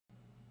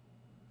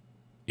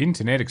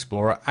Internet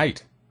Explorer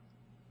 8.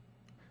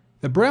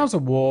 The browser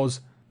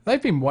wars,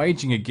 they've been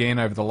waging again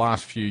over the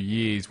last few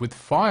years, with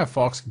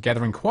Firefox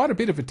gathering quite a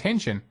bit of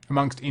attention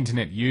amongst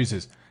internet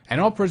users,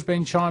 and Opera's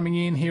been chiming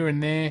in here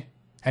and there,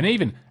 and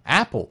even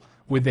Apple,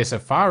 with their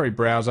Safari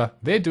browser,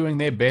 they're doing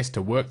their best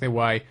to work their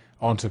way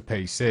onto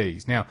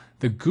PCs. Now,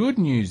 the good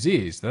news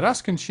is that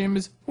us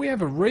consumers, we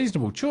have a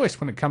reasonable choice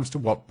when it comes to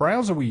what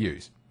browser we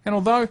use. And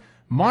although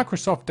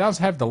Microsoft does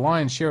have the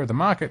lion's share of the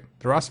market,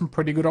 there are some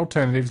pretty good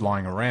alternatives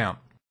lying around.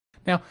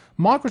 Now,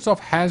 Microsoft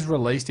has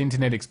released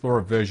Internet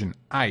Explorer version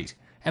 8,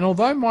 and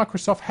although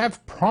Microsoft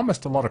have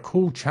promised a lot of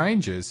cool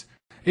changes,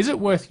 is it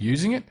worth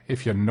using it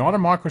if you're not a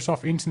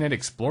Microsoft Internet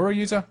Explorer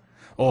user?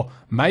 Or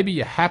maybe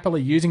you're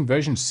happily using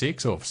version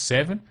 6 or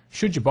 7?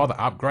 Should you bother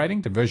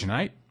upgrading to version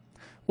 8?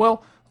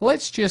 Well,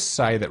 let's just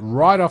say that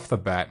right off the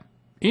bat,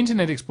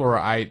 Internet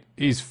Explorer 8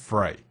 is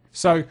free,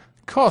 so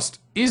cost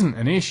isn't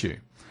an issue.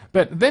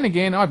 But then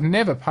again, I've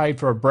never paid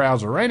for a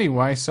browser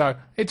anyway, so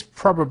it's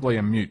probably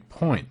a moot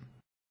point.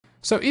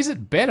 So is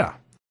it better?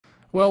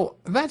 Well,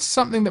 that's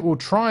something that we'll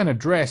try and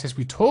address as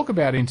we talk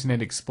about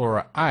Internet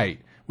Explorer 8,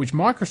 which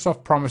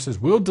Microsoft promises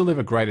will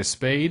deliver greater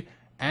speed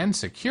and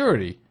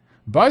security,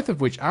 both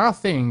of which are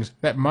things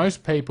that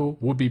most people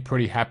would be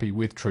pretty happy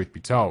with, truth be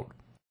told.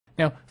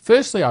 Now,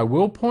 firstly, I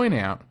will point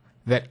out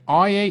that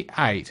IE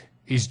 8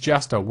 is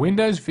just a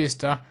Windows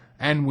Vista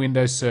and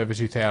Windows Server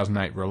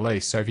 2008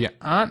 release, so if you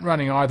aren't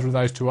running either of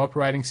those two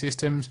operating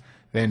systems,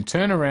 then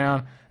turn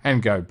around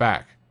and go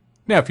back.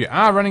 Now, if you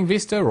are running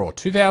Vista or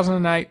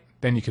 2008,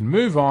 then you can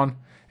move on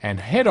and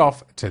head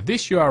off to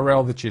this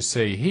URL that you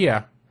see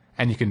here,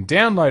 and you can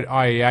download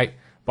IE8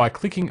 by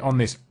clicking on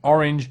this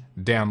orange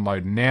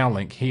Download Now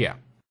link here.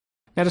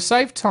 Now, to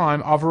save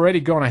time, I've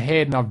already gone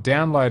ahead and I've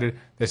downloaded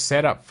the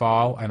setup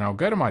file, and I'll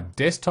go to my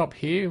desktop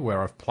here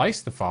where I've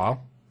placed the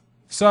file.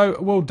 So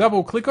we'll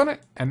double click on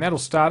it, and that'll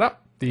start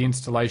up the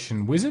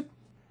installation wizard.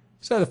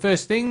 So the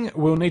first thing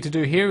we'll need to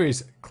do here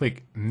is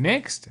click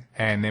Next,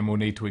 and then we'll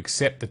need to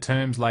accept the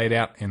terms laid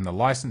out in the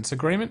license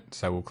agreement.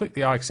 So we'll click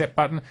the I accept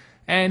button,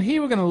 and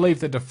here we're going to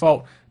leave the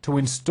default to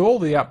install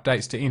the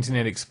updates to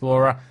Internet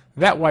Explorer.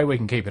 That way we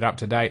can keep it up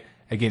to date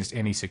against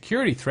any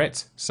security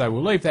threats. So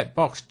we'll leave that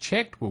box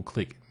checked, we'll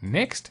click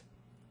Next,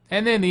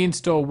 and then the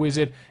install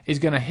wizard is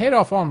going to head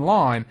off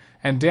online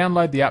and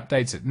download the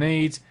updates it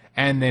needs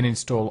and then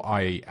install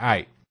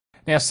IE8.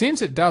 Now,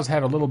 since it does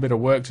have a little bit of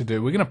work to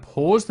do, we're going to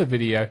pause the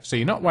video so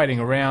you're not waiting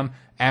around,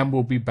 and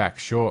we'll be back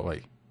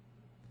shortly.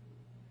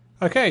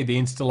 Okay, the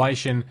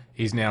installation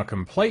is now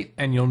complete,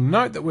 and you'll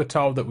note that we're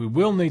told that we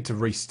will need to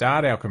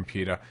restart our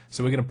computer.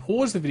 So we're going to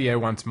pause the video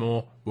once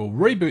more, we'll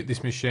reboot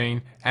this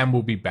machine, and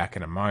we'll be back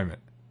in a moment.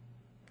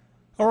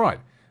 Alright,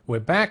 we're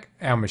back,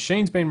 our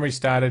machine's been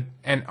restarted,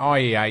 and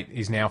IE8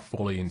 is now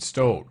fully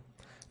installed.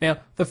 Now,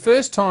 the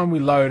first time we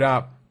load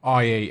up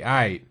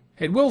IE8,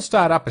 it will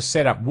start up a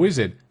setup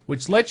wizard,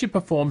 which lets you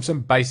perform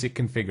some basic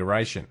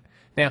configuration.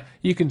 Now,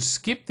 you can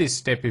skip this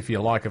step if you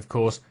like, of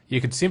course.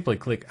 You could simply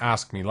click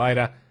Ask Me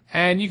Later,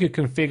 and you could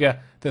configure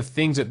the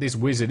things that this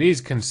wizard is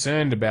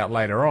concerned about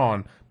later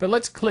on, but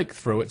let's click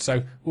through it.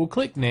 So we'll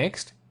click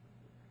Next.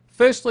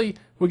 Firstly,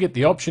 we get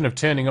the option of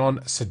turning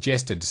on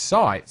Suggested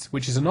Sites,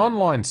 which is an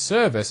online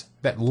service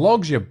that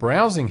logs your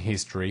browsing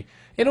history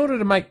in order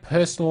to make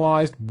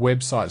personalized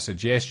website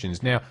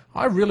suggestions. Now,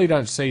 I really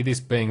don't see this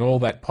being all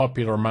that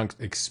popular amongst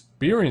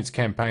experienced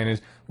campaigners,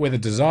 where the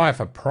desire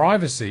for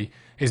privacy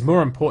is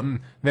more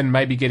important than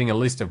maybe getting a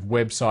list of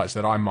websites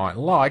that I might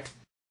like.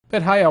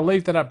 But hey, I'll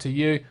leave that up to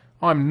you.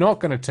 I'm not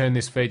going to turn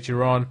this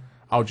feature on.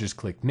 I'll just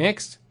click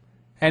Next.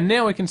 And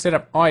now we can set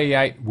up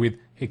IE8 with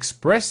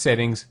Express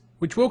settings,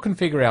 which will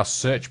configure our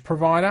search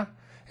provider.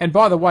 And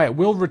by the way, it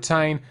will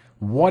retain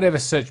whatever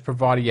search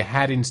provider you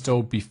had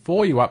installed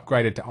before you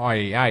upgraded to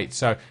IE8.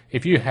 So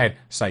if you had,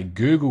 say,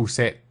 Google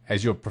set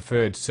as your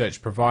preferred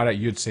search provider,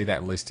 you'd see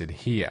that listed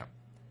here.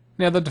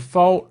 Now, the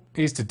default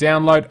is to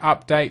download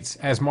updates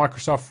as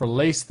Microsoft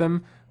release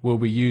them. We'll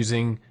be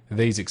using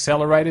these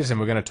accelerators, and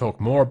we're going to talk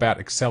more about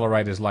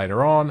accelerators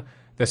later on.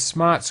 The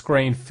smart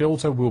screen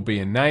filter will be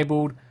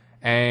enabled,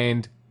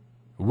 and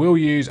we'll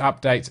use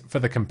updates for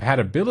the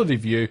compatibility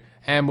view,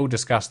 and we'll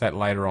discuss that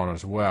later on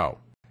as well.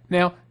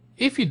 Now,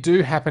 if you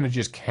do happen to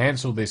just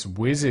cancel this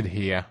wizard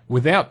here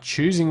without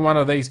choosing one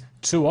of these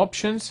two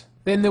options,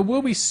 then there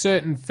will be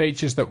certain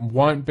features that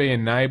won't be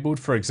enabled,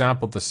 for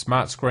example, the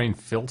smart screen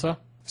filter.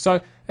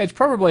 So it's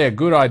probably a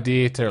good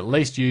idea to at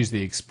least use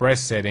the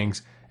Express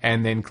settings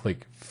and then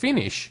click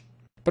Finish.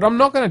 But I'm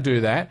not going to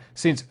do that,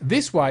 since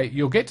this way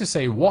you'll get to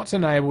see what's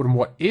enabled and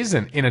what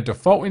isn't in a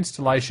default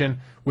installation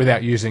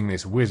without using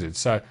this wizard.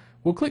 So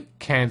we'll click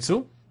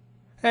Cancel.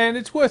 And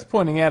it's worth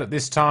pointing out at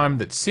this time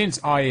that since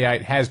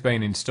IE8 has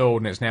been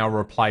installed and it's now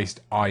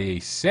replaced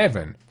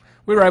IE7,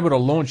 we were able to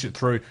launch it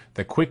through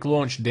the quick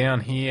launch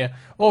down here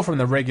or from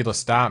the regular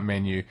start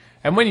menu.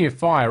 And when you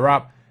fire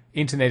up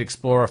Internet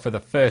Explorer for the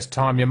first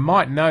time, you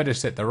might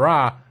notice that there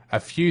are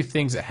a few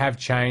things that have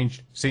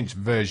changed since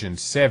version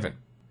 7.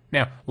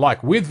 Now,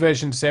 like with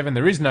version 7,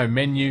 there is no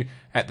menu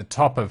at the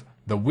top of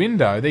the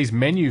window, these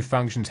menu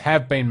functions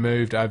have been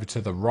moved over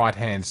to the right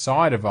hand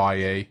side of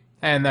IE,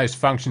 and those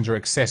functions are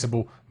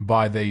accessible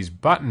by these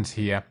buttons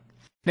here.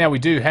 Now we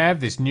do have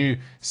this new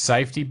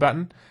safety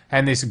button,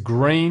 and this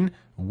green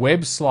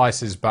web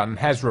slices button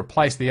has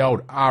replaced the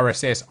old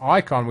RSS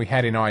icon we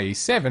had in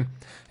IE7.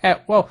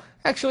 Well,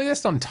 actually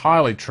that's not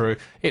entirely true.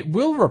 It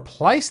will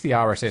replace the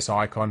RSS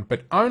icon,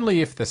 but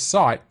only if the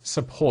site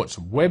supports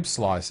web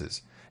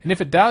slices. And if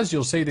it does,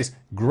 you'll see this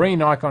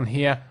green icon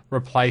here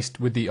replaced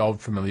with the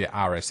old familiar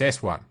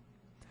RSS one.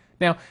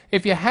 Now,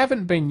 if you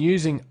haven't been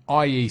using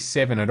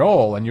IE7 at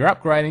all and you're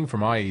upgrading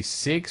from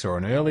IE6 or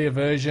an earlier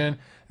version,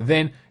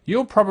 then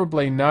you'll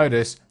probably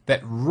notice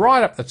that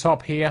right up the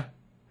top here,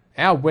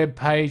 our web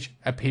page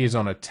appears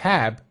on a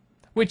tab,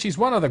 which is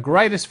one of the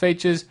greatest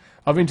features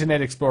of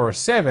Internet Explorer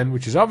 7,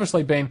 which has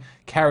obviously been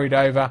carried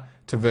over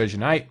to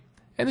version 8,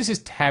 and this is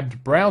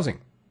tabbed browsing.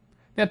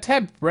 Now,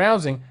 tabbed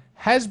browsing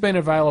has been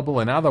available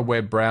in other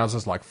web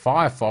browsers like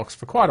Firefox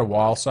for quite a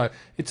while, so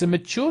it's a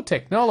mature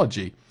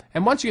technology,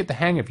 and once you get the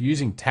hang of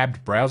using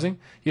tabbed browsing,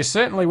 you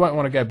certainly won't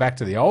want to go back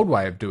to the old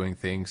way of doing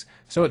things,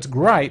 so it's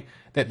great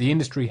that the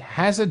industry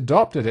has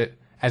adopted it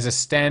as a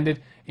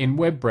standard in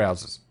web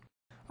browsers.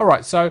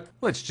 Alright, so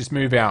let's just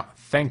move our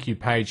thank you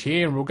page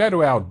here, and we'll go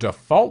to our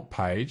default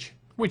page,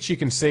 which you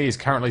can see is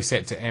currently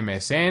set to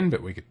MSN,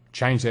 but we could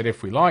change that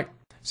if we like.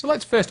 So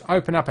let's first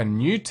open up a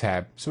new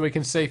tab so we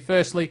can see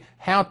firstly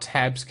how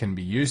tabs can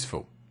be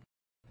useful.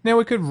 Now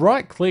we could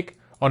right click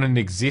on an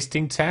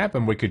existing tab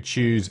and we could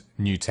choose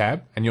new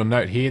tab, and you'll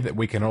note here that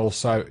we can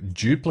also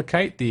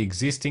duplicate the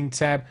existing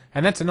tab,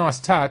 and that's a nice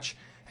touch.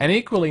 And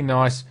equally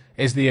nice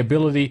is the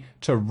ability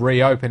to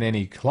reopen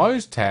any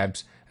closed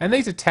tabs, and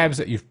these are tabs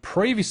that you've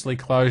previously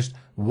closed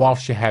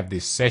whilst you have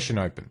this session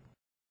open.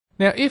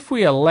 Now if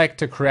we elect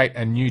to create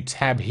a new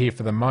tab here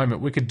for the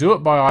moment, we could do it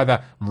by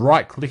either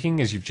right clicking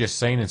as you've just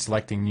seen and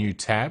selecting new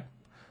tab,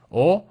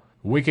 or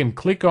we can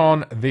click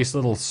on this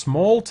little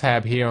small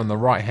tab here on the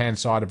right hand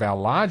side of our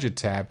larger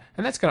tab,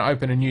 and that's going to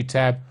open a new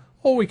tab,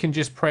 or we can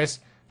just press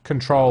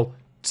Ctrl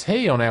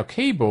T on our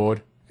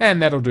keyboard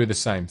and that'll do the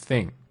same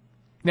thing.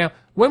 Now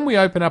when we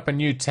open up a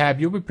new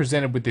tab, you'll be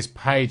presented with this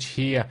page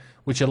here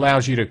which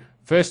allows you to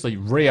firstly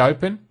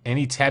reopen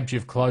any tabs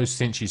you've closed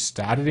since you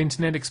started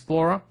Internet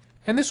Explorer,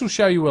 and this will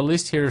show you a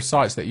list here of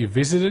sites that you've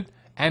visited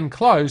and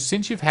closed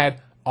since you've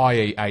had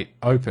IE8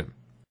 open.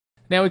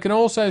 Now we can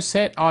also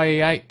set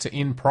IE8 to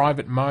in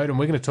private mode, and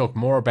we're going to talk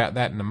more about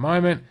that in a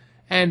moment,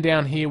 and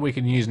down here we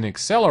can use an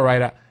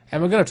accelerator,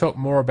 and we're going to talk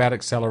more about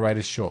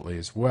accelerators shortly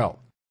as well.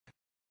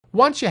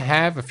 Once you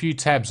have a few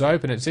tabs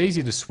open, it's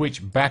easy to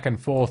switch back and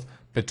forth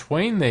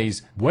between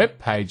these web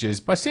pages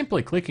by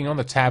simply clicking on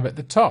the tab at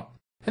the top.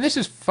 And this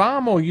is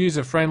far more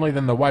user-friendly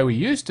than the way we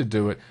used to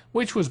do it,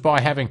 which was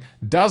by having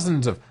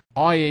dozens of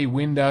IE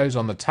windows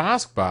on the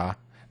taskbar.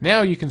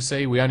 Now you can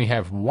see we only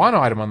have one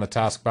item on the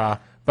taskbar,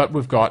 but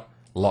we've got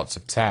lots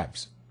of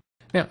tabs.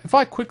 Now if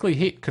I quickly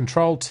hit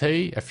Ctrl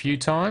T a few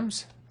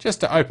times,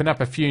 just to open up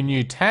a few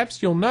new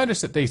tabs, you'll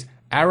notice that these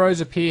arrows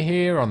appear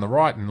here on the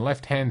right and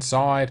left hand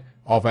side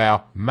of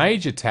our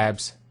major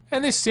tabs,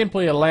 and this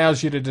simply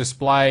allows you to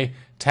display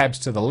tabs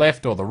to the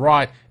left or the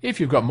right if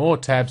you've got more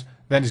tabs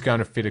than is going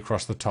to fit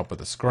across the top of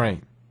the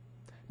screen.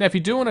 Now if you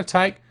do want to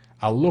take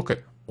a look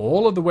at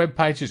all of the web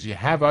pages you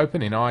have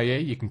open in IE,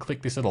 you can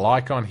click this little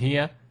icon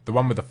here, the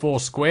one with the 4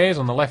 squares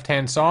on the left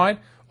hand side,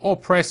 or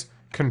press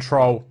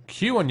Ctrl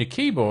Q on your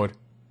keyboard,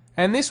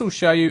 and this will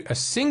show you a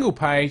single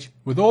page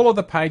with all of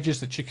the pages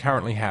that you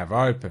currently have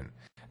open.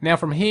 Now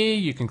from here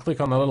you can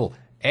click on the little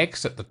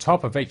X at the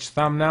top of each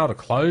thumbnail to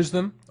close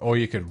them, or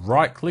you could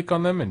right click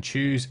on them and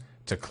choose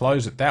to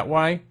close it that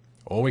way,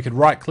 or we could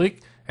right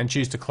click and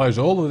choose to close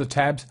all of the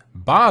tabs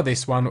bar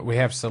this one that we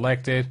have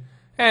selected,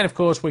 and of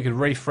course we could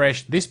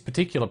refresh this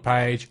particular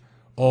page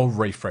or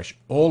refresh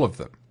all of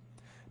them.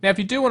 Now if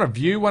you do want to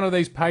view one of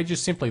these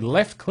pages, simply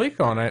left click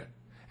on it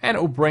and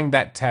it will bring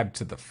that tab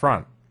to the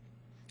front.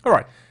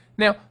 Alright,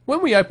 now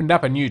when we opened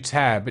up a new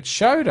tab, it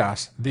showed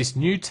us this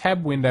new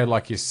tab window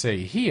like you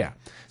see here.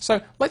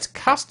 So let's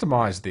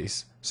customize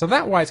this so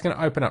that way it's going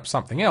to open up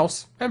something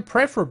else, and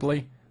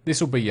preferably this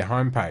will be your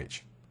home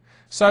page.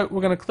 So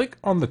we're going to click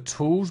on the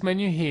Tools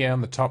menu here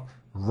on the top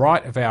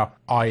right of our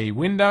IE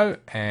window,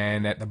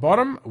 and at the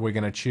bottom we're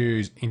going to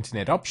choose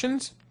Internet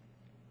Options,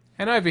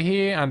 and over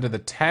here under the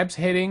Tabs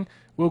heading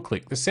we'll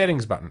click the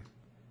Settings button.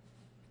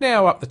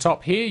 Now up the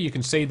top here you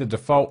can see the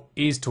default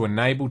is to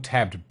enable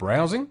tabbed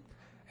browsing,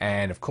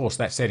 and of course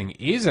that setting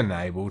is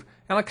enabled,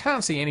 and I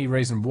can't see any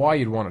reason why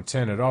you'd want to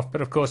turn it off,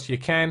 but of course you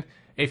can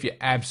if you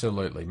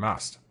absolutely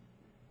must.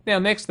 Now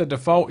next, the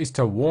default is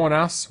to warn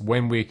us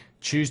when we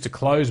choose to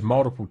close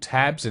multiple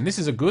tabs, and this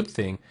is a good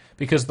thing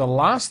because the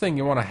last thing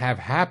you want to have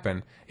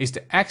happen is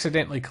to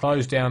accidentally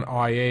close down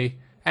IE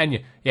and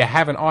you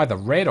haven't either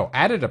read or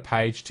added a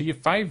page to your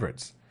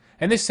favorites.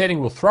 And this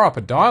setting will throw up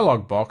a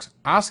dialog box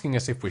asking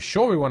us if we're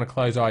sure we want to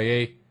close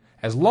IE,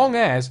 as long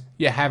as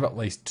you have at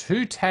least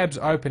 2 tabs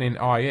open in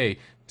IE.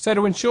 So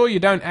to ensure you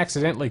don't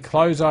accidentally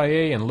close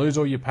IE and lose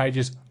all your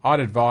pages, I'd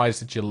advise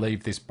that you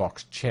leave this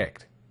box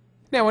checked.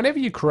 Now, whenever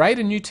you create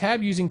a new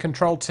tab using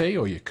Control-T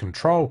or you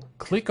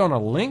Control-click on a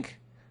link,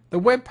 the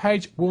web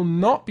page will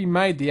not be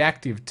made the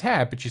active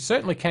tab, but you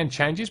certainly can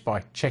change this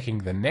by checking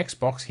the next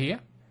box here.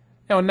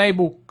 Now,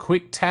 enable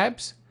Quick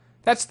Tabs.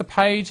 That's the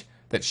page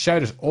that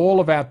showed us all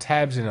of our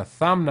tabs in a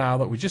thumbnail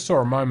that we just saw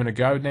a moment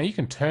ago. Now, you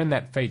can turn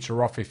that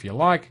feature off if you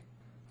like.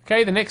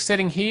 Okay, the next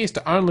setting here is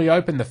to only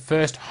open the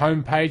first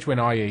home page when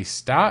IE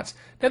starts.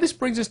 Now, this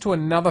brings us to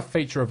another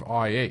feature of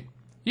IE.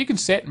 You can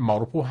set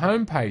multiple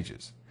home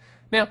pages.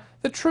 Now,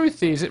 the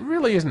truth is it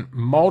really isn't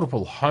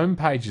multiple home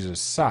pages as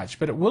such,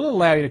 but it will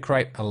allow you to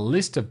create a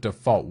list of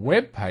default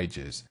web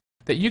pages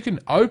that you can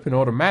open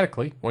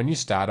automatically when you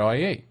start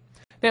IE.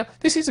 Now,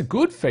 this is a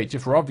good feature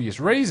for obvious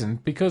reasons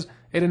because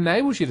it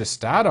enables you to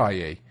start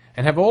IE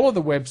and have all of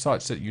the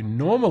websites that you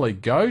normally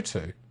go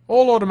to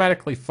all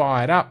automatically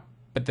fired up.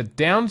 But the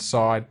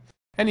downside,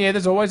 and yeah,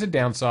 there's always a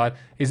downside,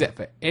 is that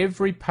for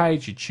every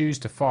page you choose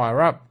to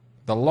fire up,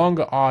 the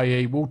longer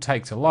IE will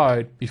take to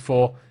load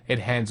before it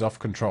hands off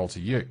control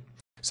to you.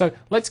 So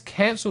let's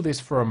cancel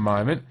this for a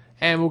moment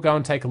and we'll go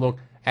and take a look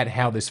at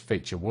how this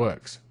feature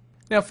works.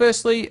 Now,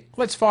 firstly,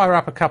 let's fire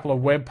up a couple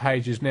of web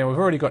pages. Now, we've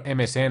already got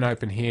MSN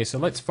open here, so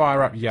let's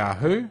fire up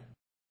Yahoo.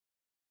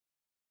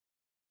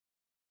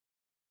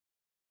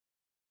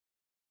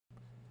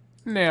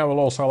 Now, we'll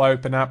also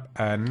open up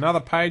another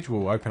page.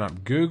 We'll open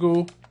up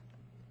Google.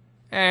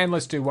 And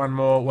let's do one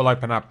more. We'll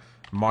open up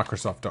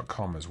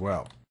Microsoft.com as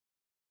well.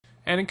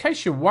 And in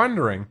case you're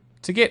wondering,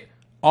 to get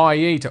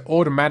IE to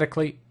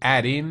automatically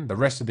add in the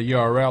rest of the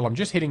URL, I'm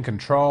just hitting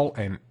Control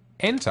and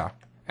Enter.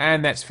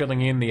 And that's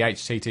filling in the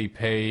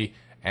HTTP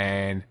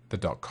and the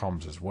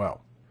 .coms as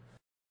well.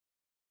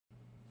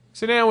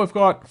 So now we've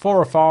got 4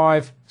 or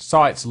 5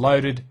 sites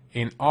loaded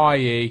in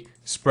IE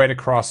spread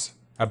across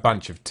a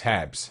bunch of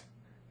tabs.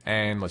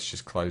 And let's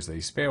just close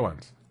these spare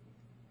ones.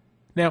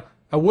 Now,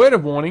 a word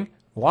of warning,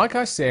 like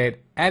I said,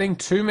 adding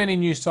too many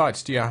new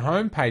sites to your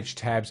homepage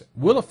tabs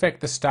will affect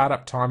the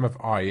startup time of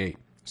IE.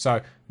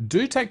 So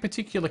do take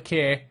particular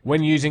care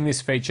when using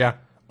this feature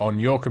on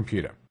your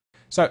computer.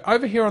 So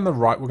over here on the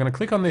right, we're going to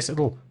click on this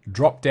little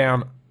drop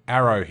down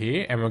arrow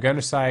here and we're going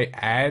to say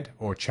add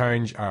or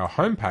change our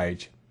home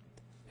page.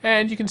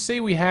 And you can see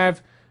we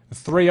have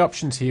 3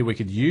 options here. We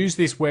could use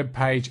this web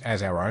page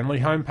as our only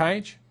home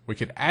page. We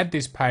could add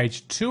this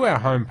page to our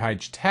home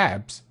page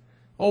tabs,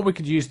 or we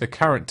could use the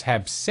current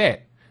tab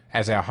set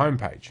as our home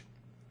page.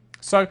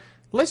 So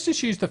let's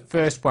just use the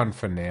first one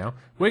for now.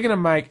 We're going to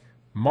make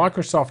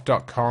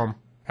Microsoft.com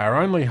our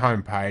only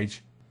home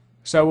page.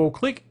 So we'll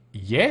click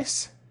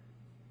yes.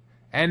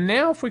 And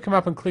now if we come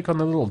up and click on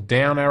the little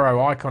down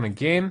arrow icon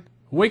again,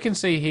 we can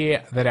see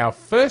here that our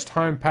first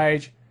home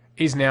page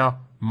is now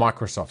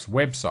Microsoft's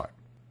website.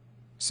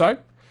 So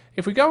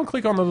if we go and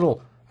click on the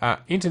little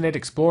Internet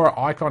Explorer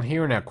icon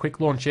here in our quick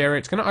launch area,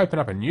 it's going to open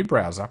up a new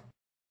browser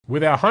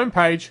with our home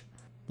page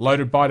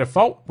loaded by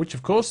default, which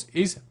of course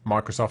is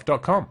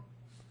Microsoft.com.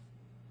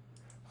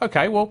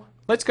 Okay, well,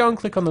 let's go and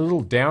click on the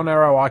little down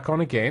arrow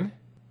icon again,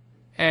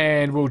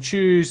 and we'll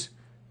choose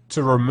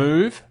to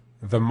remove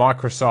the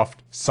Microsoft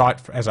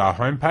site as our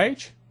home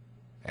page,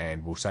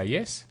 and we'll say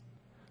yes.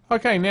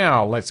 Okay,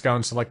 now let's go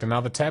and select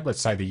another tab. Let's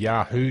say the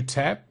Yahoo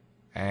tab,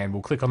 and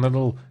we'll click on the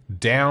little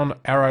down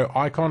arrow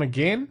icon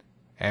again,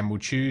 and we'll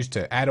choose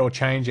to add or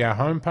change our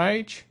home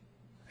page.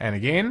 And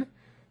again,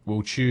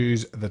 we'll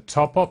choose the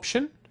top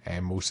option,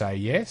 and we'll say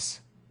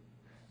yes.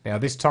 Now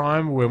this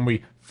time, when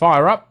we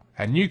fire up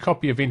a new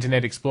copy of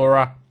Internet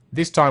Explorer,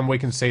 this time we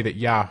can see that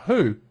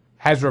Yahoo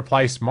has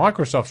replaced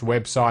Microsoft's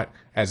website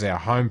as our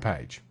home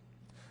page.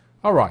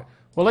 Alright,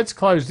 well, let's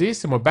close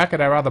this and we're back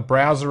at our other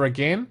browser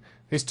again.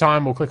 This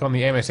time we'll click on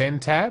the MSN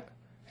tab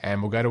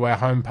and we'll go to our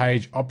home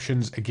page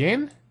options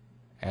again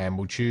and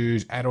we'll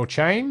choose add or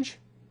change.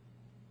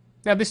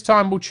 Now this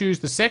time we'll choose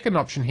the second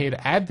option here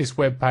to add this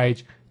web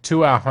page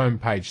to our home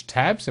page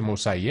tabs and we'll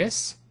say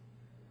yes.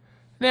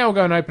 Now we'll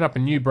go and open up a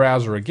new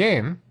browser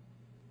again.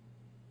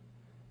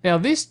 Now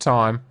this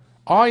time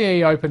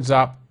IE opens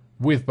up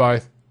with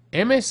both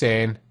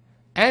MSN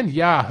and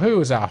Yahoo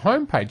as our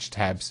homepage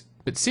tabs,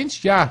 but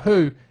since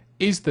Yahoo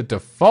is the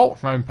default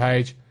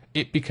homepage,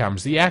 it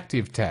becomes the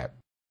active tab.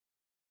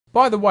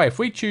 By the way, if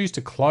we choose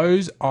to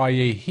close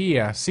IE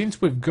here, since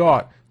we've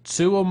got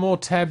 2 or more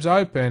tabs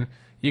open,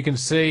 you can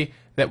see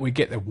that we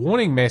get the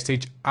warning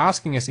message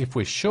asking us if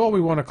we're sure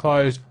we want to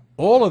close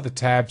all of the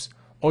tabs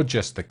or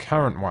just the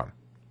current one.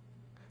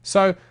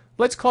 So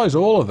let's close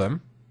all of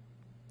them,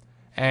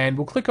 and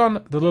we'll click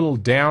on the little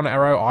down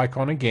arrow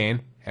icon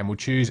again and we'll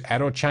choose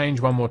add or change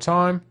one more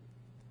time.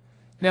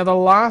 Now the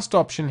last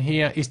option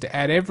here is to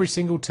add every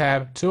single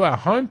tab to our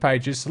home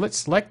pages, so let's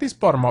select this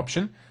bottom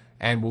option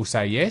and we'll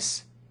say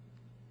yes.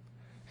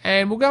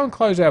 And we'll go and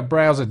close our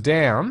browser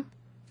down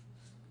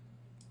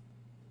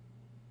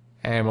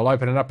and we'll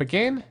open it up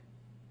again.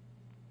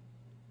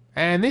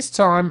 And this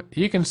time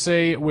you can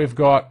see we've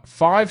got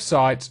 5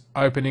 sites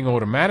opening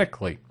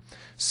automatically.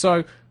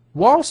 So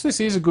whilst this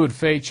is a good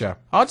feature,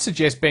 I'd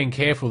suggest being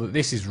careful that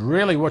this is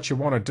really what you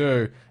want to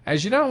do,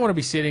 as you don't want to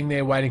be sitting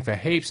there waiting for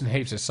heaps and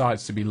heaps of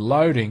sites to be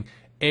loading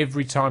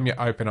every time you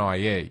open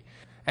IE.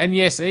 And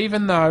yes,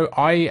 even though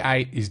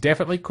IE8 is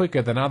definitely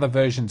quicker than other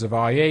versions of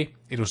IE,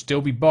 it'll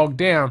still be bogged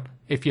down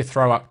if you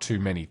throw up too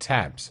many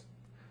tabs.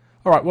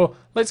 Alright, well,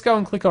 let's go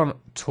and click on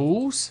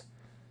Tools,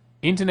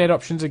 Internet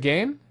Options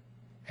again,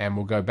 and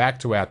we'll go back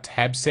to our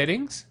tab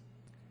settings.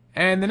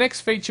 And the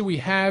next feature we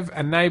have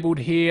enabled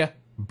here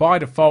by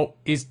default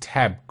is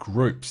tab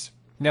groups.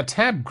 Now,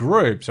 tab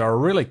groups are a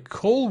really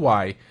cool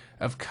way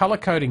of color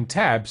coding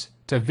tabs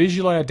to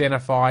visually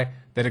identify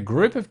that a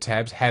group of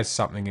tabs has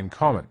something in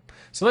common.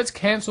 So let's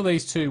cancel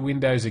these two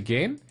windows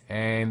again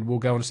and we'll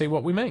go and see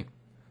what we mean.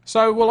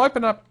 So we'll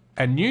open up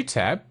a new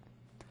tab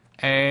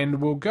and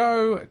we'll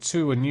go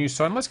to a new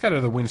site. Let's go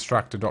to the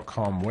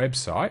winstructor.com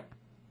website.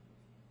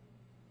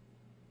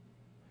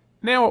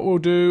 Now what we'll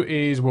do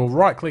is we'll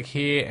right click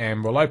here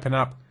and we'll open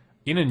up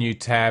in a new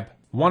tab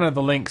one of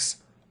the links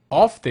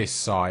off this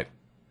site,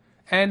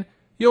 and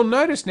you'll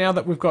notice now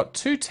that we've got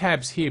two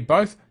tabs here,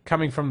 both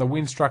coming from the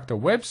Winstructor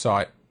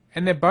website,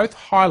 and they're both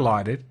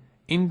highlighted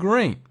in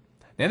green.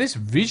 Now this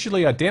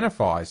visually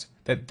identifies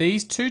that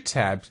these two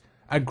tabs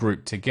are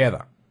grouped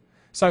together.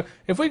 So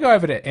if we go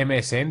over to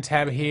MSN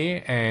tab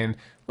here and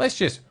let's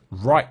just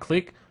right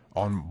click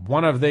on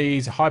one of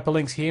these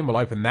hyperlinks here and we'll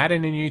open that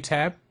in a new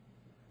tab,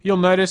 you'll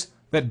notice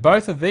that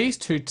both of these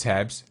two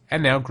tabs are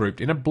now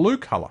grouped in a blue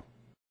color.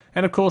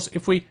 And of course,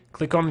 if we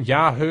click on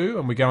Yahoo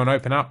and we go and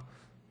open up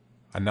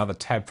another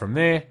tab from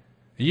there,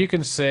 you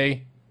can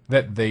see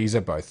that these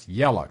are both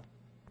yellow.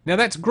 Now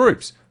that's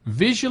groups,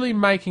 visually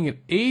making it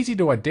easy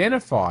to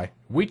identify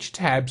which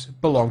tabs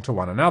belong to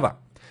one another.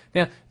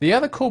 Now, the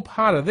other cool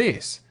part of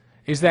this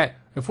is that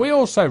if we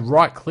also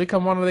right click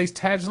on one of these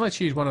tabs, and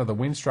let's use one of the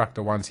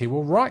Winstructor ones here,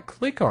 we'll right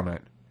click on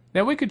it.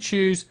 Now we could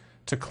choose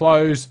to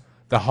close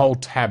the whole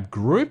tab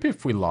group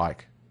if we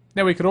like.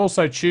 Now we could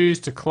also choose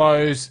to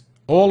close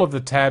all of the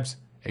tabs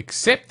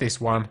except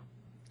this one,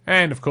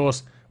 and of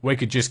course we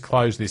could just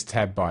close this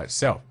tab by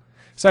itself.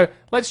 So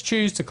let's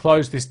choose to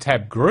close this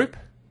tab group,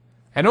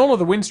 and all of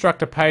the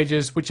Winstructor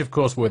pages, which of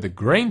course were the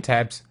green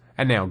tabs,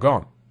 are now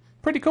gone.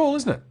 Pretty cool,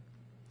 isn't it?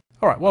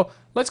 Alright, well,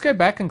 let's go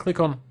back and click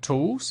on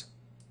Tools,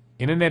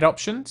 Internet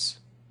Options,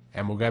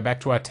 and we'll go back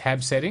to our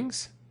tab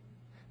settings.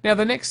 Now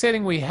the next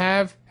setting we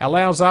have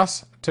allows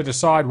us to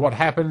decide what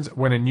happens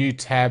when a new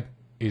tab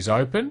is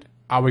opened.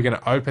 Are we going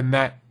to open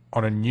that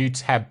on a new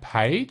tab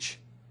page,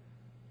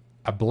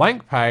 a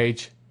blank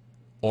page,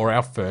 or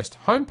our first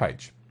home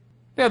page?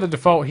 Now the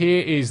default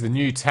here is the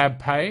new tab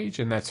page,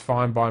 and that's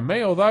fine by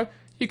me, although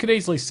you could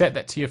easily set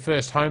that to your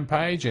first home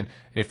page, and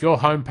if your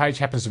home page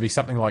happens to be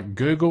something like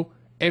Google,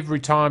 every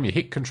time you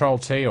hit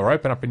Control-T or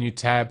open up a new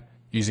tab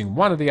using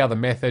one of the other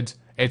methods,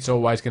 it's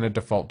always going to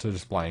default to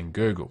displaying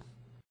Google.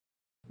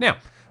 Now,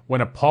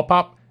 when a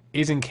pop-up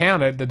is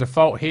encountered, the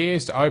default here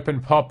is to open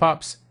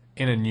pop-ups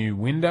in a new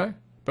window,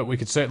 but we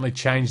could certainly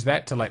change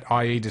that to let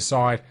IE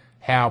decide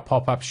how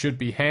pop-ups should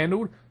be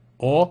handled,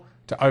 or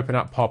to open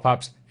up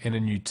pop-ups in a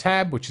new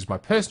tab, which is my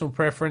personal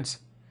preference.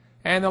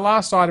 And the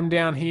last item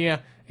down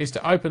here is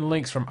to open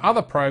links from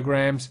other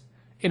programs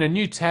in a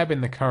new tab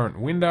in the current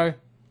window,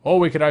 or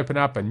we could open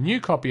up a new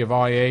copy of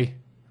IE,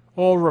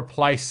 or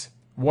replace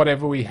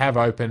whatever we have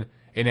open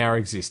in our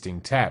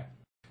existing tab.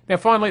 Now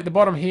finally at the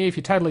bottom here, if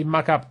you totally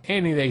muck up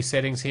any of these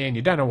settings here and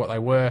you don't know what they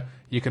were,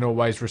 you can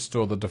always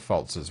restore the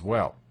defaults as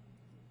well.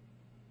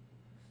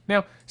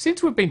 Now,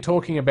 since we've been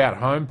talking about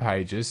home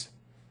pages,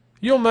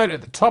 you'll note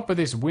at the top of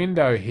this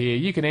window here,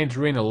 you can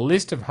enter in a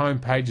list of home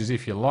pages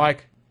if you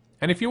like,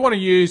 and if you want to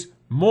use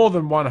more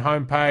than one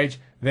home page,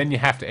 then you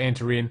have to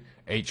enter in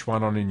each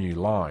one on a new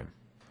line.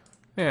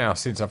 Now,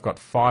 since I've got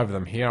 5 of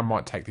them here, I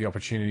might take the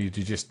opportunity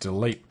to just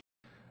delete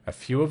a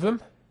few of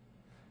them.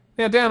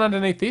 Now down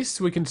underneath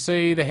this, we can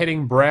see the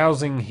heading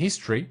Browsing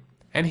History,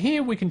 and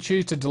here we can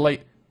choose to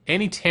delete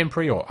any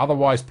temporary or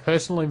otherwise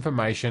personal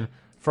information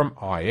from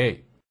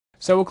IE.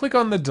 So we'll click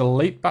on the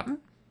Delete button,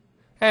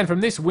 and from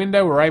this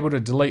window we're able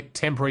to delete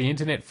temporary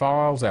internet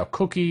files, our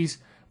cookies.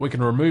 We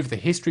can remove the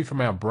history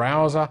from our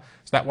browser,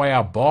 so that way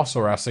our boss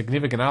or our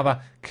significant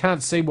other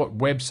can't see what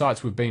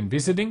websites we've been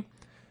visiting.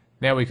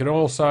 Now we can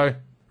also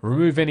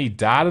remove any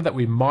data that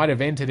we might have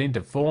entered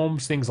into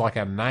forms, things like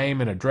our name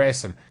and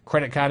address and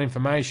credit card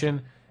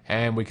information,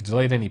 and we can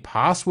delete any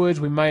passwords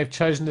we may have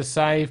chosen to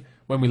save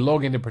when we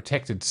log into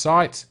protected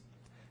sites.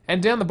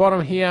 And down the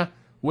bottom here,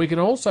 we can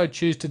also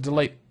choose to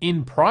delete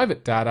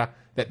in-private data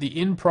that the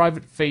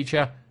in-private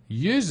feature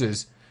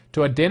uses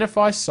to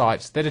identify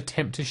sites that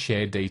attempt to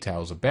share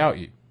details about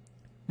you.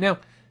 Now,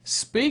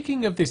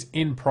 speaking of this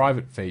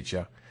in-private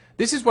feature,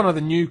 this is one of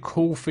the new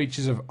cool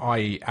features of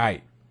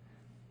IE8.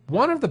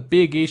 One of the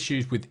big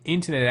issues with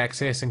internet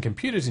access and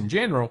computers in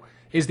general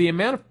is the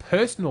amount of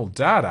personal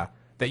data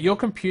that your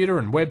computer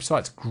and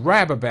websites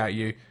grab about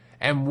you,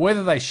 and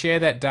whether they share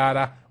that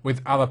data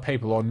with other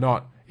people or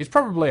not is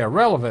probably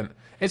irrelevant.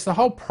 It's the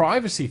whole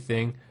privacy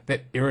thing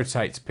that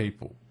irritates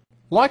people.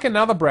 Like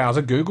another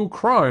browser, Google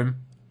Chrome,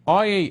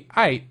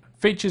 IE8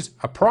 features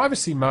a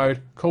privacy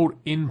mode called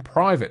In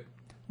Private,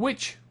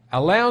 which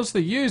allows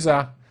the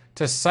user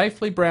to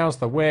safely browse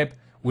the web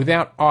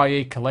without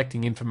IE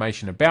collecting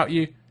information about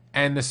you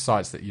and the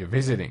sites that you're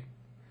visiting.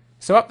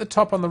 So up the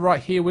top on the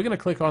right here, we're going to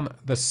click on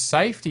the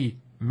safety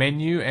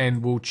menu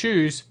and we'll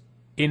choose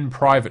in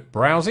private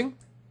browsing.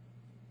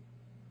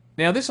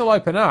 Now this will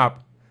open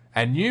up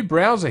a new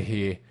browser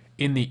here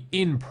in the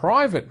in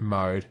private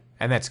mode,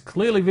 and that's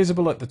clearly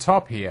visible at the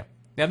top here.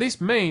 Now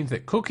this means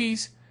that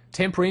cookies,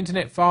 temporary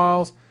internet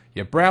files,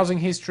 your browsing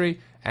history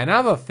and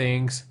other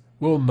things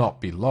will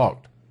not be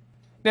logged.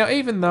 Now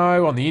even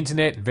though on the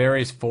internet and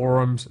various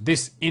forums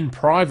this in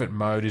private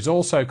mode is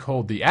also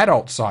called the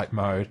adult site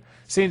mode,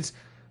 since,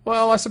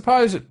 well, I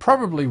suppose it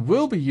probably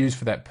will be used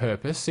for that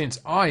purpose, since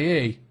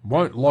IE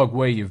won't log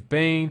where you've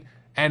been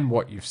and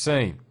what you've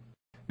seen.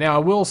 Now I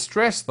will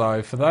stress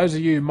though, for those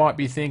of you who might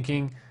be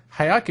thinking,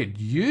 hey, I could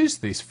use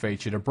this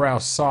feature to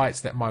browse sites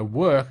that my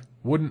work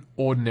wouldn't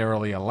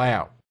ordinarily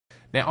allow.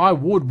 Now I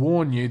would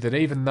warn you that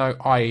even though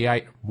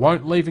IE8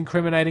 won't leave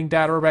incriminating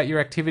data about your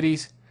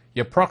activities,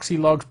 your proxy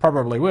logs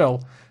probably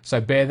will, so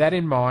bear that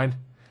in mind.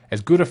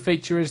 As good a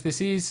feature as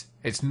this is,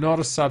 it's not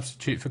a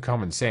substitute for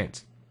common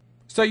sense.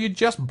 So you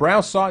just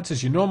browse sites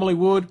as you normally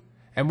would,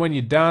 and when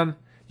you're done,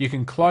 you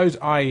can close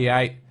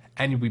IE8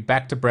 and you'll be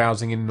back to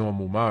browsing in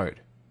normal mode.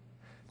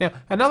 Now,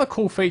 another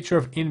cool feature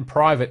of in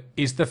private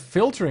is the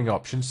filtering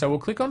option. So we'll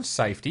click on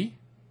safety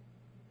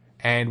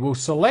and we'll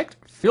select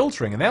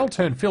filtering, and that'll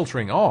turn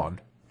filtering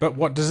on. But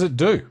what does it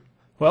do?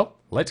 Well,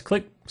 let's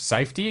click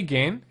safety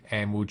again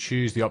and we'll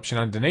choose the option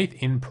underneath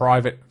in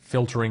private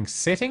filtering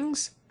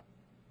settings.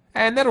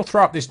 And that'll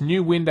throw up this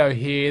new window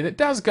here that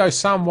does go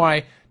some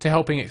way to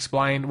helping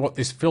explain what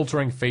this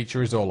filtering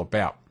feature is all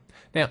about.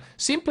 Now,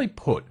 simply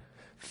put,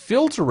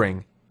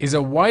 filtering is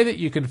a way that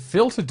you can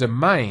filter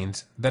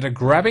domains that are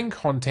grabbing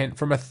content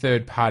from a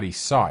third-party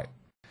site.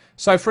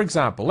 So for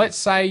example, let's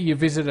say you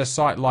visit a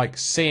site like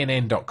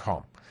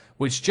CNN.com,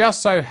 which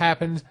just so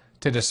happens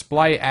to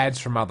display ads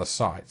from other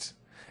sites.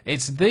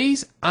 It's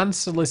these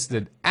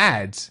unsolicited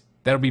ads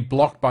that'll be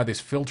blocked by this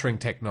filtering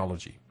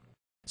technology.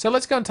 So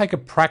let's go and take a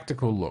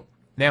practical look.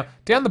 Now,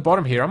 down the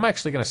bottom here, I'm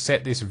actually going to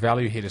set this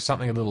value here to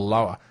something a little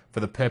lower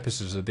for the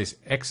purposes of this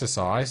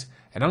exercise.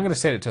 And I'm going to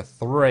set it to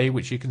 3,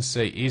 which you can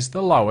see is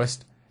the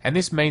lowest. And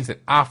this means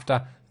that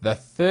after the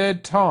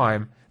third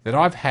time that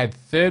I've had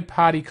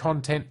third-party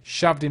content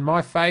shoved in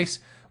my face,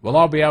 well,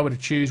 I'll be able to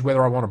choose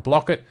whether I want to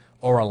block it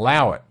or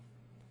allow it.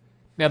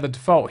 Now, the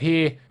default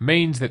here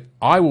means that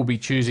I will be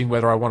choosing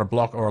whether I want to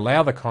block or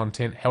allow the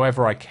content.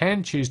 However, I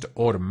can choose to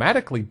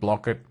automatically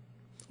block it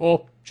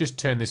or just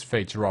turn this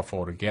feature off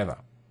altogether.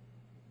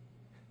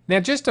 Now,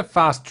 just to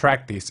fast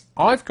track this,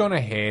 I've gone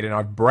ahead and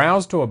I've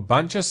browsed to a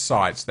bunch of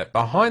sites that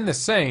behind the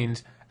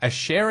scenes are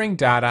sharing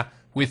data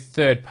with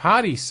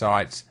third-party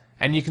sites,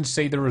 and you can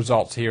see the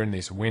results here in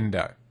this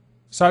window.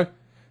 So,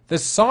 the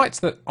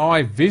sites that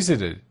I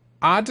visited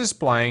are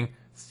displaying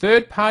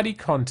third-party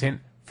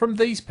content from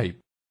these people.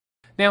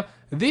 Now,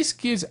 this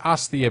gives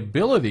us the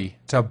ability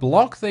to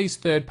block these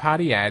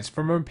third-party ads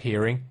from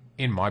appearing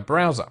in my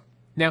browser.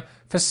 Now,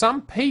 for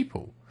some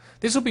people,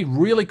 this will be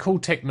really cool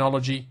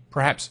technology,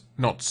 perhaps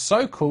not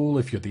so cool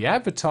if you're the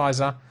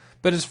advertiser,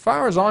 but as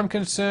far as I'm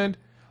concerned,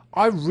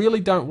 I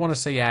really don't want to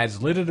see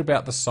ads littered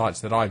about the sites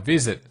that I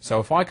visit, so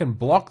if I can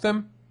block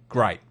them,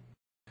 great.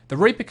 The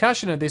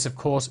repercussion of this, of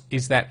course,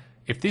 is that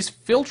if this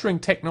filtering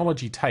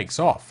technology takes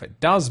off, it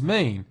does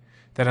mean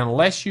that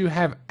unless you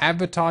have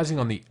advertising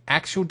on the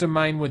actual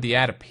domain where the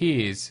ad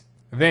appears,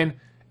 then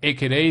it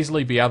could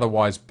easily be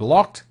otherwise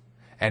blocked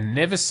and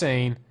never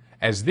seen,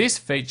 as this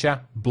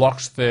feature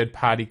blocks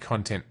third-party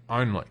content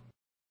only.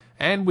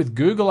 And with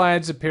Google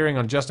ads appearing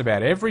on just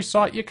about every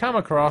site you come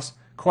across,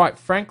 quite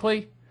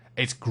frankly,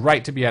 it's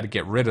great to be able to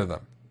get rid of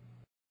them.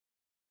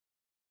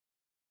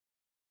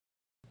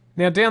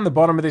 Now down the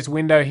bottom of this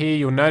window here,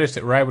 you'll notice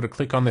that we're able to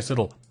click on this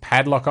little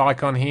padlock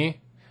icon here,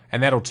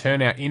 and that'll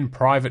turn our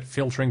in-private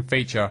filtering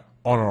feature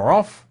on or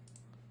off.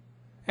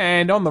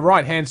 And on the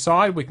right hand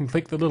side, we can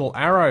click the little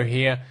arrow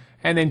here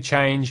and then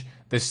change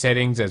the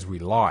settings as we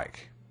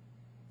like.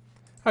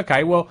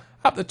 Okay, well,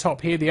 up the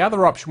top here, the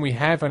other option we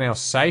have on our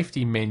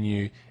safety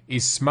menu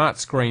is Smart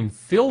Screen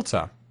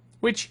Filter,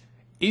 which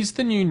is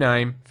the new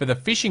name for the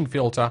phishing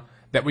filter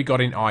that we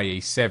got in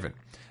IE7.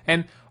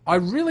 And I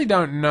really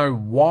don't know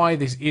why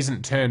this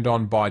isn't turned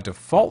on by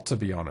default, to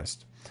be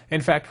honest.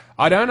 In fact,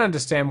 I don't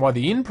understand why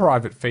the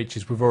in-private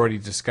features we've already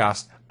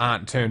discussed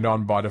aren't turned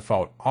on by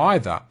default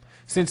either,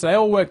 since they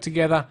all work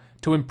together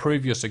to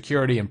improve your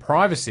security and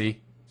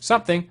privacy,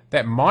 something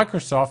that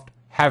Microsoft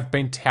have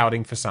been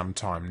touting for some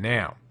time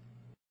now.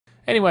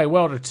 Anyway,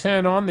 well, to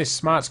turn on this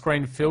smart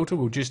screen filter,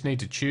 we'll just need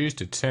to choose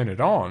to turn it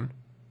on,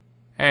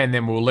 and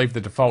then we'll leave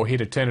the default here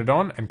to turn it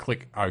on and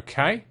click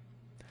OK.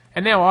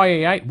 And now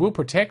IE8 will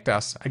protect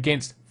us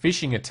against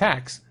phishing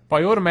attacks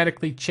by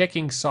automatically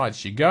checking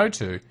sites you go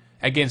to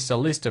against a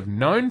list of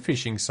known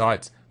phishing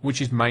sites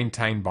which is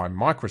maintained by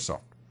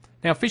Microsoft.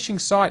 Now, phishing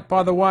site,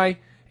 by the way,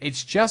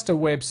 it's just a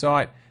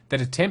website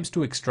that attempts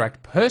to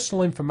extract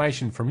personal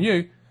information from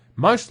you,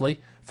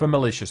 mostly for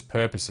malicious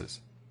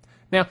purposes.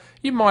 Now,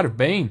 you might have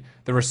been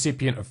the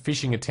recipient of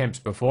phishing attempts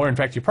before. In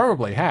fact, you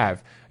probably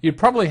have. You'd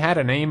probably had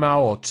an email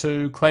or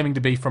two claiming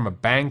to be from a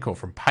bank or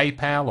from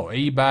PayPal or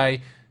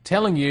eBay,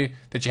 telling you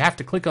that you have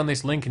to click on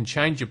this link and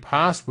change your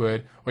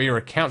password or your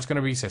account's going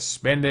to be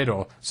suspended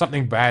or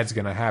something bad's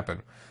going to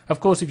happen. Of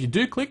course, if you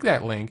do click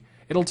that link,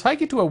 it'll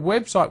take you to a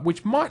website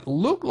which might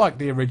look like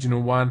the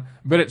original one,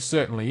 but it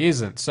certainly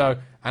isn't. So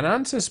an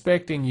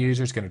unsuspecting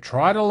user is going to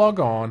try to log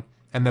on,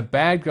 and the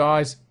bad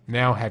guys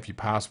now have your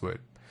password.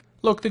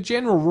 Look, the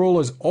general rule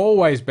has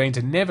always been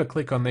to never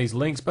click on these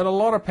links, but a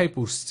lot of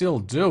people still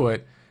do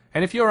it.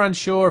 And if you're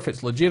unsure if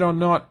it's legit or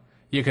not,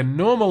 you can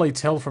normally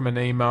tell from an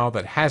email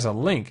that has a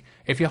link.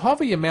 If you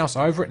hover your mouse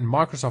over it in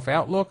Microsoft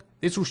Outlook,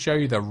 this will show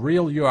you the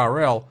real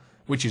URL,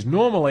 which is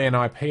normally an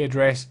IP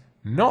address,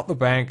 not the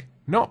bank,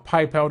 not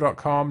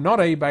paypal.com, not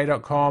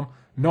ebay.com,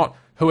 not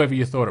whoever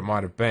you thought it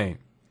might have been.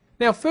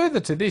 Now, further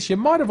to this, you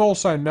might have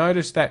also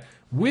noticed that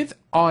with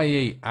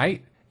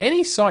IE8,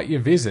 any site you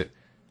visit,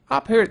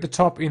 up here at the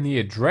top in the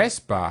address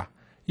bar,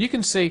 you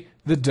can see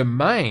the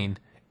domain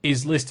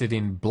is listed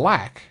in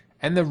black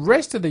and the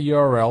rest of the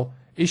URL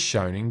is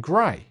shown in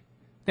grey.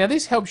 Now,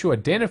 this helps you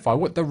identify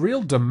what the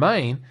real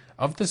domain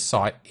of the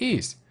site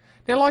is.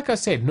 Now, like I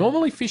said,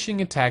 normally phishing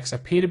attacks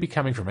appear to be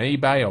coming from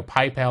eBay or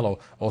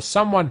PayPal or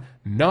someone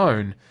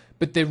known,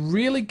 but they're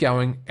really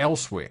going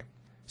elsewhere.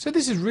 So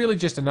this is really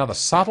just another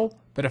subtle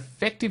but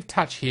effective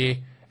touch here,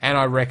 and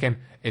I reckon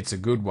it's a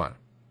good one.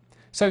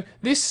 So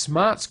this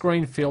smart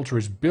screen filter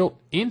is built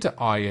into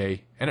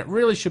IE, and it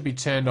really should be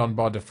turned on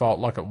by default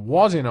like it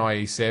was in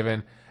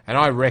IE7, and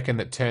I reckon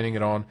that turning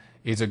it on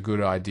is a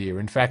good idea.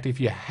 In fact, if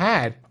you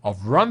had,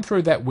 I've run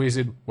through that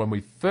wizard when we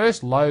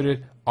first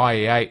loaded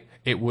IE8,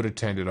 it would have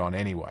turned it on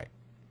anyway.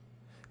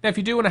 Now, if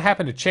you do want to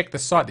happen to check the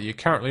site that you're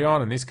currently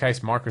on, in this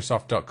case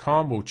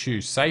Microsoft.com, we'll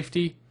choose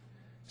Safety,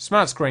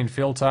 Smart Screen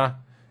Filter,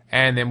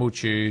 and then we'll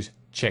choose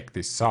Check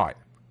this site.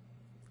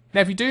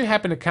 Now, if you do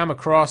happen to come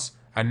across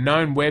a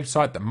known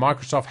website that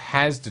Microsoft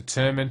has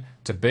determined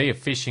to be a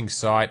phishing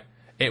site,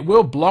 it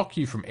will block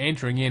you from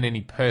entering in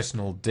any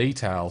personal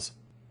details.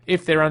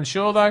 If they're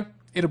unsure though,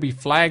 it'll be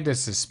flagged as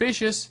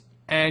suspicious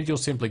and you'll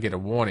simply get a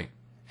warning.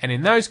 And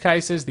in those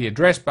cases, the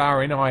address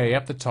bar in IE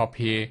up the top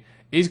here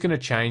is going to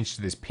change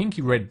to this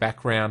pinky red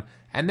background,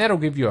 and that'll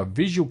give you a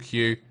visual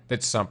cue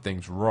that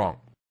something's wrong.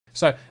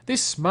 So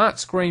this smart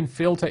screen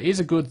filter is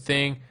a good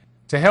thing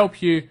to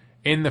help you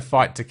in the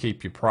fight to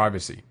keep your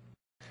privacy.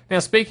 Now,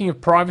 speaking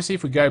of privacy,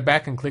 if we go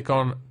back and click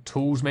on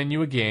Tools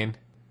menu again,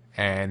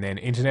 and then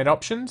Internet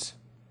Options,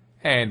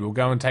 and we'll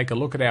go and take a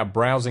look at our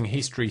browsing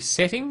history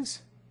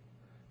settings.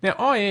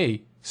 Now,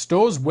 IE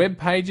stores web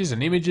pages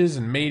and images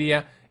and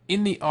media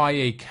in the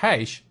IE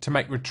cache to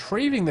make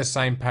retrieving the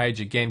same page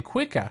again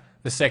quicker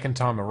the second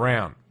time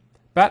around.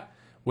 But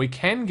we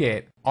can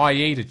get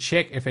IE to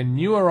check if a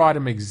newer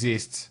item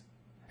exists,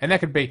 and that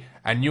could be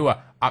a newer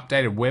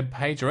updated web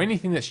page or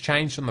anything that's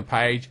changed on the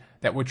page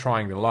that we're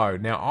trying to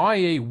load. Now,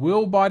 IE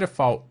will by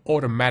default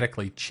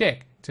automatically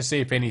check to see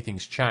if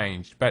anything's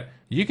changed, but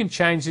you can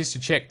change this to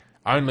check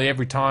only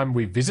every time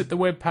we visit the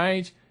web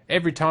page,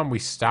 every time we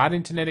start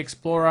Internet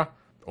Explorer,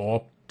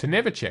 or to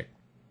never check.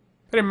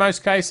 But in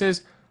most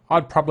cases,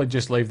 I'd probably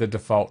just leave the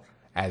default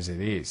as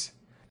it is.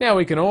 Now,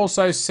 we can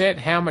also set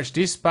how much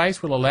disk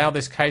space will allow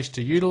this cache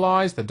to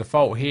utilize. The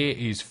default here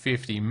is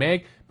 50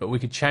 meg, but we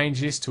could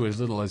change this to as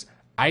little as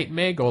 8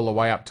 meg all the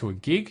way up to a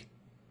gig.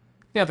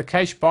 Now, the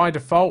cache by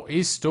default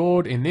is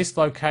stored in this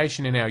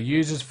location in our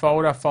users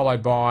folder,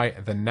 followed by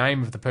the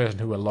name of the person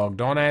who we're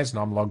logged on as, and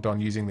I'm logged on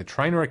using the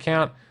trainer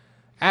account,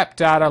 app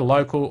data,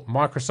 local,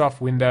 Microsoft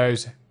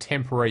Windows,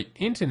 temporary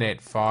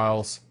internet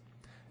files.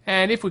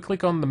 And if we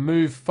click on the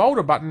move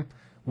folder button,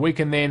 we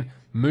can then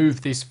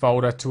move this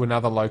folder to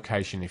another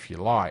location if you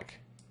like.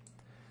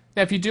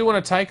 Now, if you do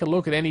want to take a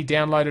look at any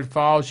downloaded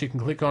files, you can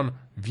click on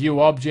View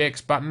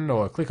Objects button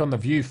or click on the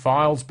View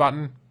Files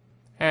button,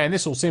 and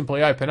this will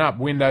simply open up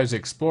Windows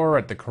Explorer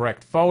at the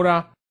correct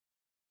folder,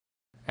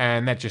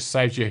 and that just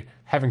saves you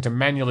having to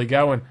manually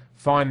go and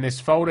find this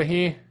folder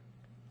here.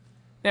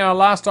 Now, our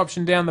last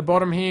option down the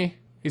bottom here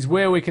is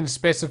where we can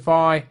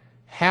specify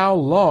how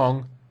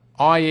long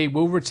IE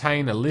will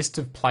retain a list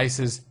of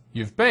places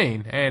you've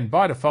been, and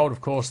by default,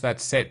 of course,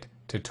 that's set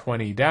to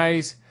 20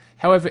 days.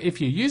 However, if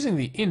you're using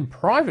the in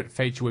private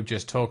feature we've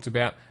just talked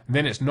about,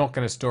 then it's not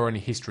going to store any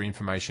history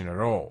information at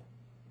all.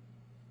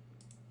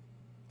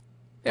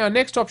 Now, our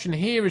next option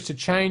here is to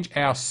change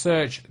our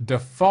search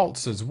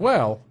defaults as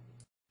well,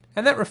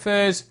 and that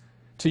refers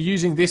to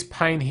using this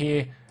pane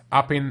here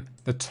up in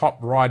the top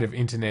right of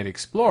Internet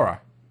Explorer,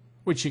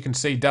 which you can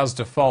see does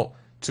default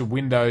to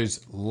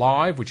Windows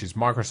Live, which is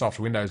Microsoft's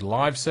Windows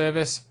Live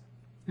service.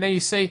 Now, you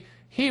see,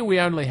 here we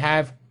only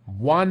have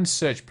one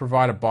search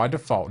provider by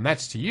default, and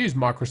that's to use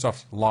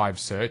Microsoft's Live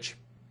Search.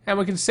 And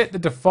we can set the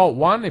default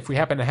one if we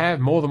happen to have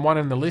more than one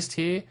in the list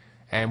here,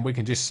 and we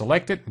can just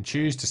select it and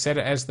choose to set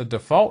it as the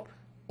default,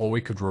 or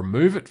we could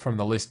remove it from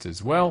the list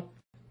as well.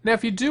 Now,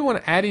 if you do want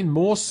to add in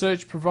more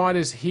search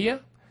providers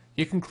here,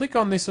 you can click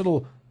on this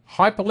little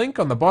hyperlink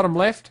on the bottom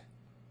left,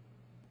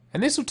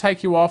 and this will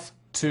take you off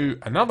to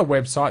another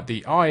website,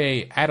 the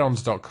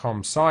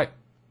ieaddons.com site,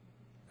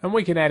 and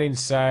we can add in,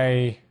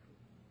 say,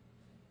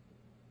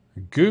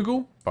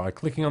 Google by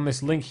clicking on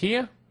this link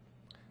here,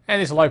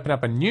 and this will open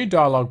up a new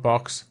dialog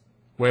box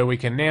where we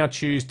can now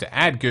choose to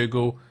add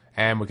Google,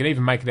 and we can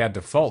even make it our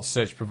default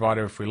search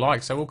provider if we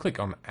like. So we'll click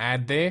on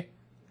add there.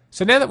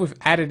 So now that we've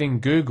added in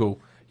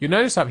Google, you'll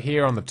notice up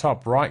here on the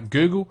top right,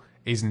 Google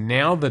is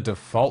now the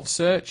default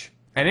search,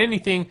 and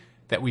anything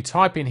that we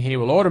type in here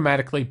will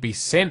automatically be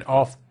sent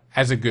off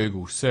as a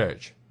Google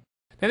search.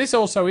 Now this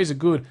also is a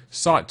good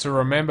site to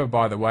remember,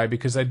 by the way,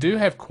 because they do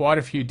have quite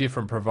a few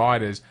different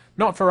providers,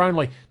 not for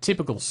only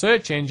typical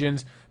search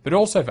engines, but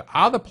also for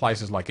other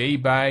places like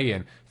eBay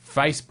and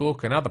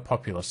Facebook and other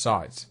popular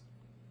sites.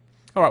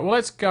 Alright, well,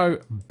 let's go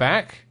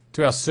back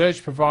to our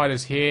search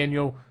providers here, and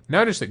you'll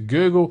notice that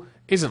Google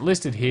isn't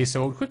listed here,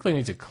 so we'll quickly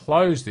need to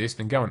close this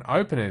and go and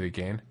open it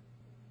again.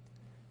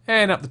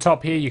 And up the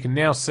top here you can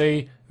now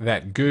see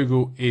that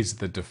Google is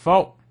the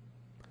default.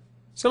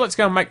 So let's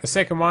go and make the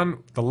second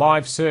one, the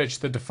live search,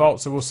 the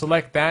default. So we'll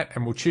select that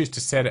and we'll choose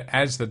to set it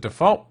as the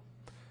default.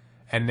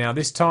 And now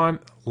this time,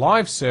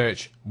 live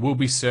search will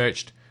be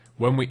searched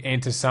when we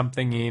enter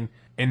something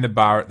in the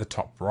bar at the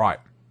top right.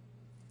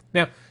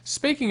 Now,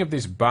 speaking of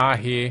this bar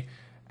here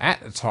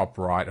at the top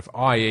right of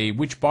IE,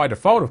 which by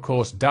default, of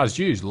course, does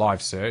use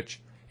live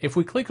search, if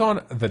we click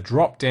on the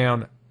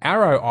drop-down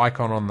arrow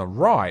icon on the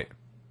right,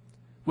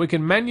 we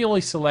can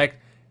manually select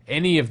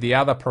any of the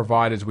other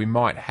providers we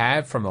might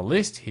have from the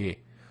list here,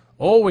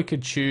 or we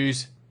could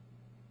choose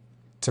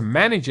to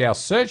manage our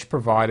search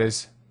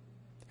providers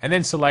and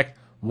then select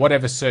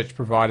whatever search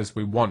providers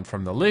we want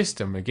from the list,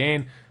 and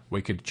again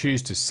we could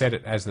choose to set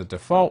it as the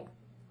default.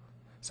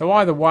 So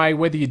either way,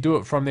 whether you do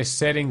it from this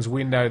settings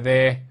window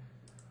there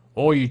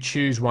or you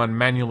choose one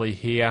manually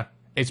here,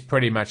 it's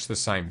pretty much the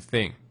same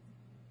thing.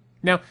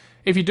 Now,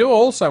 if you do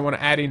also want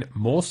to add in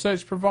more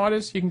search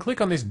providers, you can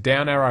click on this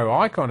down arrow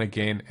icon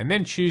again and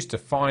then choose to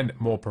find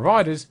more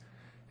providers,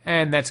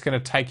 and that's going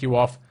to take you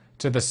off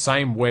to the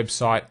same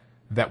website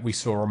that we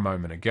saw a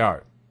moment ago.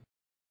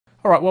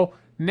 Alright, well,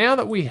 now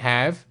that we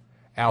have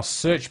our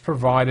search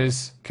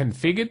providers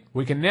configured,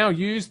 we can now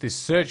use this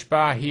search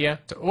bar here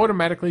to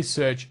automatically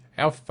search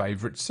our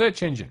favorite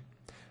search engine.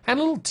 And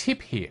a little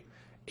tip here,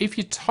 if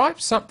you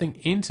type something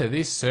into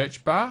this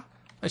search bar,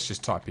 let's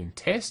just type in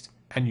test,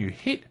 and you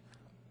hit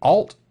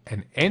Alt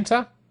and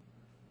Enter,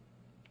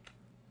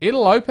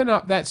 it'll open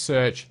up that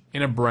search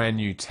in a brand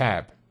new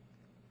tab.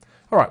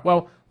 Alright,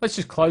 well, let's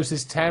just close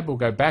this tab. We'll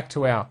go back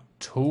to our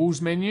Tools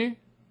menu,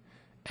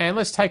 and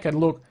let's take a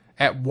look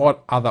at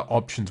what other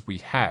options we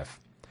have.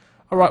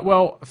 Alright,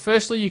 well,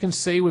 firstly you can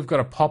see we've got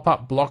a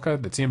pop-up blocker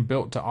that's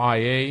inbuilt to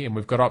IE, and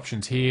we've got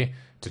options here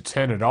to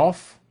turn it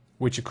off,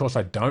 which of course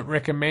I don't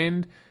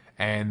recommend,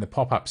 and the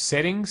pop-up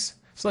settings.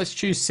 So let's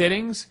choose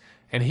settings,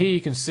 and here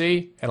you can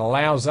see it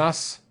allows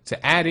us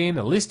to add in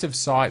a list of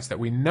sites that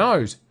we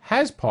know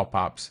has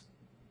pop-ups,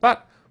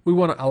 but we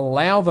want to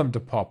allow them to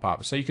pop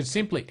up. So you can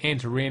simply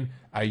enter in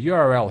a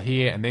URL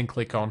here and then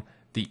click on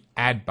the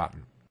Add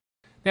button.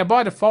 Now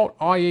by default,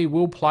 IE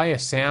will play a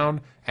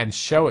sound and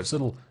show its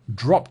little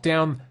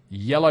drop-down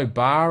yellow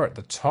bar at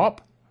the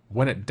top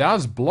when it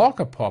does block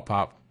a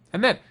pop-up.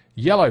 And that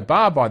yellow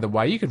bar, by the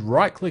way, you could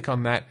right-click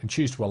on that and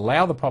choose to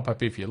allow the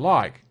pop-up if you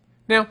like.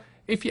 Now,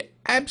 if you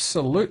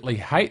absolutely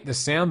hate the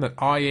sound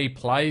that IE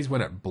plays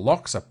when it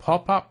blocks a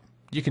pop-up,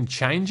 you can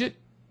change it.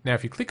 Now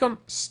if you click on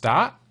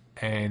Start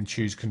and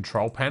choose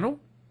Control Panel,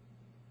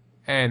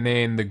 and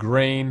then the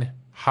green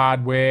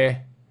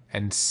Hardware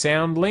and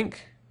Sound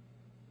link,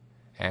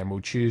 and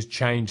we'll choose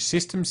Change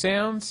System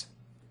Sounds.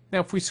 Now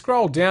if we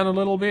scroll down a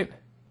little bit,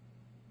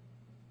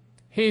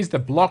 here's the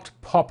blocked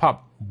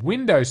pop-up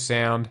window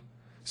sound.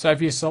 So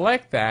if you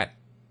select that,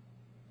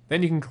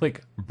 then you can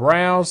click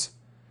Browse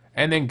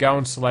and then go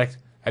and select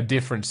a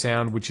different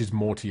sound which is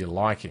more to your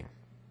liking.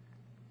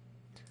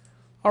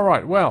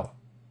 Alright, well,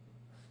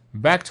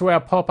 back to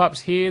our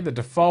pop-ups here. The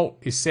default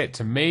is set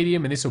to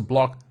medium, and this will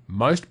block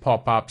most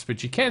pop-ups,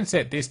 but you can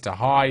set this to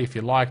high if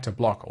you like to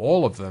block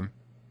all of them,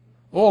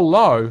 or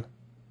low,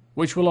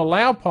 which will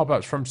allow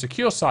pop-ups from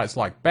secure sites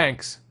like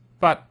banks,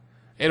 but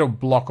it'll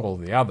block all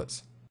the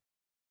others.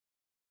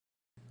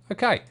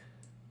 Okay,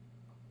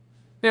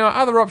 now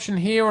our other option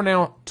here on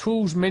our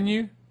Tools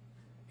menu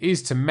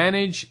is to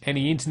manage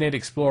any Internet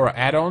Explorer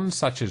add-ons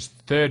such as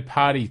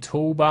third-party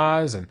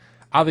toolbars and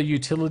other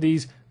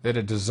utilities that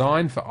are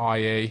designed for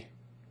IE.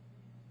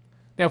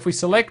 Now if we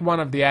select one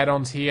of the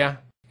add-ons here,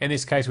 in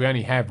this case we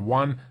only have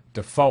one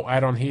default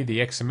add-on here,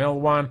 the XML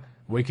one,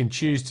 we can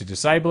choose to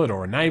disable it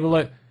or enable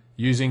it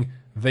using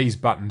these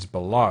buttons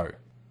below.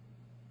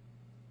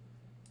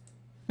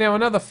 Now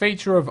another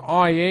feature of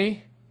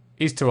IE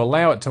is to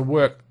allow it to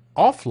work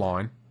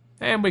offline,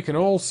 and we can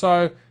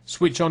also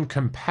switch on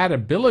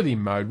compatibility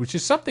mode, which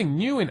is something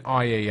new in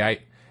IE8,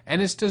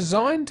 and it's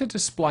designed to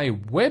display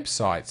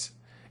websites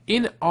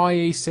in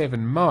IE7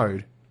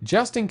 mode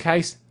just in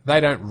case they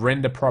don't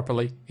render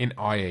properly in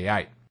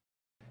IE8.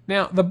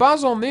 Now the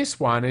buzz on this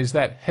one is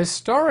that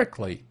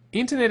historically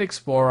Internet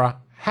Explorer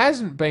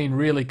hasn't been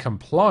really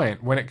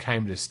compliant when it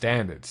came to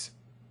standards.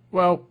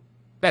 Well,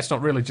 that's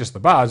not really just the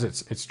buzz,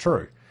 it's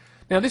true.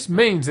 Now this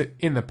means that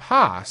in the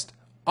past,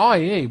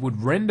 IE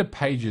would render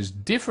pages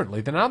differently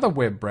than other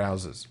web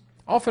browsers,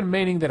 often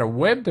meaning that a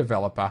web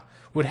developer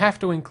would have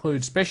to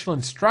include special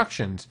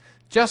instructions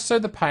just so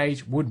the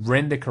page would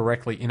render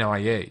correctly in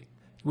IE.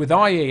 With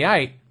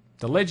IE8,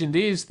 the legend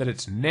is that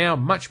it's now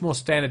much more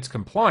standards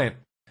compliant,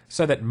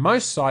 so that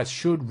most sites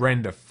should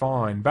render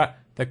fine, but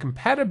the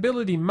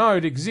compatibility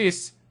mode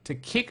exists to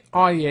kick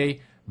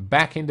IE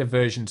back into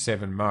version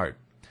 7 mode.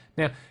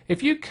 Now,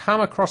 if you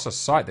come across a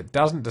site that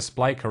doesn't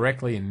display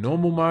correctly in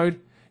normal mode,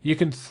 you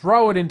can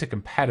throw it into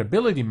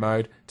compatibility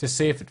mode to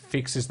see if it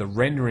fixes the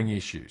rendering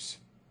issues.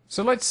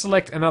 So let's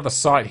select another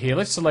site here.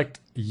 Let's select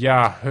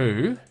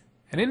Yahoo.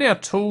 And in our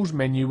Tools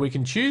menu, we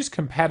can choose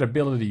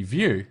Compatibility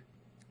View.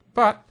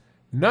 But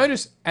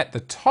notice at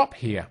the top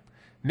here,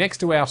 next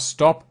to our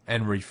Stop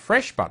and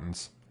Refresh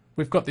buttons,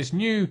 we've got this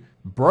new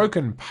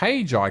broken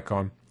page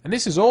icon. And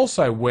this is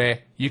also where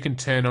you can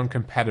turn on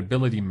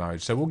compatibility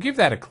mode. So we'll give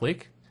that a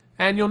click.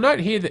 And you'll note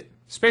here that,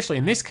 especially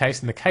in this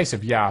case, in the case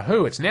of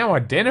Yahoo, it's now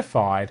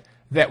identified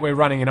that we're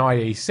running in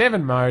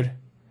IE7 mode,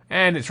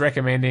 and it's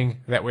recommending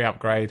that we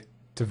upgrade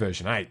to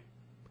version 8.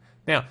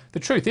 Now, the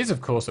truth is,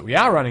 of course, that we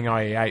are running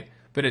IE8,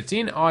 but it's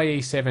in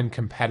IE7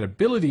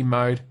 compatibility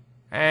mode,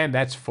 and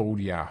that's fooled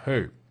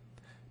Yahoo.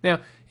 Now,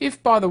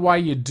 if, by the way,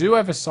 you do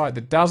have a site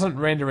that doesn't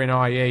render in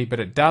IE, but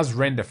it does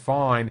render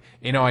fine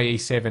in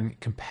IE7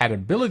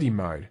 compatibility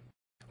mode,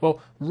 well,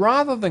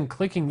 rather than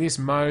clicking this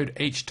mode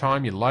each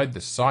time you load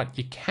the site,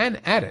 you can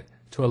add it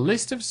to a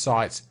list of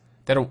sites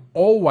that'll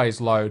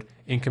always load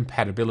in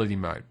compatibility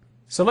mode.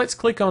 So let's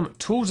click on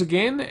Tools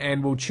again,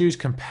 and we'll choose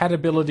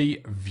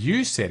Compatibility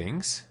View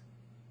Settings.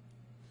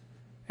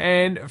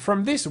 And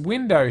from this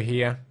window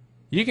here,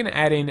 you can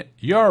add in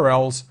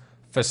URLs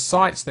for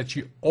sites that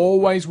you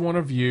always want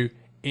to view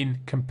in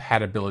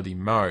compatibility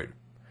mode.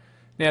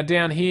 Now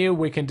down here,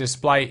 we can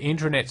display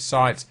intranet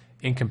sites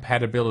in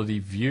compatibility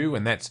view,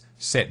 and that's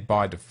set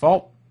by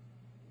default.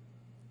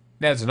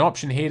 There's an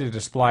option here to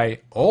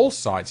display all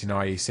sites in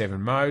IE7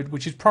 mode,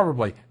 which is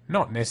probably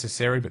not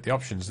necessary, but the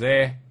option's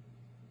there.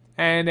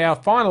 And our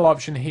final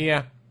option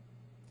here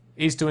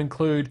is to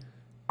include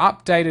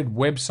updated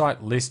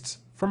website lists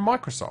from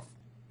Microsoft.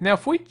 Now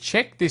if we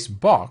check this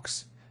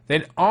box,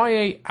 then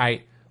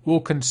IE8 will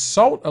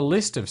consult a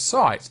list of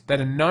sites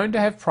that are known to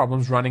have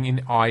problems running in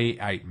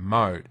IE8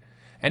 mode.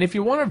 And if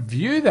you want to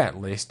view that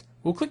list,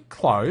 we'll click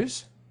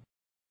Close.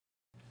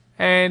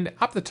 And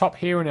up the top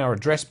here in our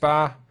address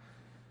bar,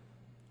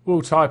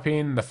 we'll type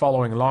in the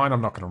following line.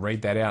 I'm not going to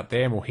read that out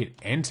there, and we'll hit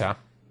Enter.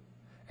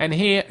 And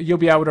here you'll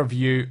be able to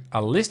view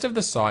a list of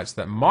the sites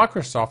that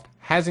Microsoft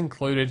has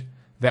included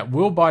that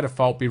will by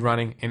default be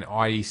running in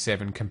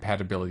IE7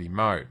 compatibility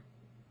mode.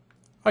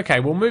 Okay,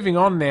 well moving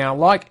on now,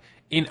 like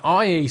in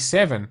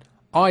IE7,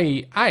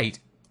 IE8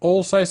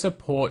 also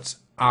supports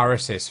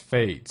RSS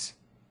feeds.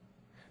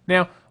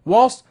 Now,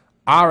 whilst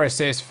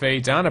RSS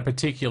feeds aren't a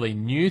particularly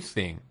new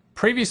thing,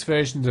 previous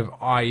versions of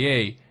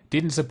IE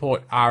didn't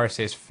support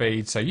RSS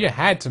feeds, so you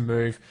had to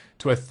move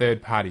to a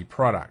third-party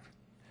product.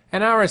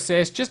 And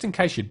RSS, just in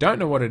case you don't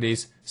know what it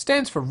is,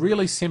 stands for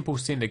Really Simple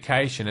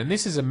Syndication, and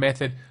this is a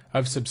method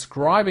of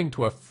subscribing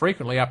to a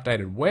frequently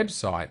updated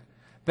website.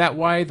 That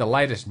way, the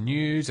latest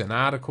news and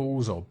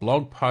articles or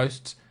blog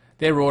posts,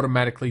 they're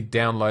automatically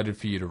downloaded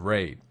for you to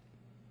read.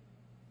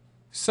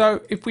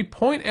 So if we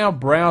point our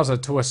browser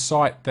to a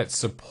site that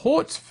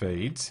supports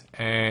feeds,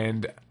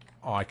 and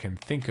I can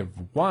think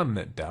of one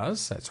that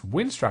does, that's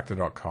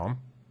Winstructor.com,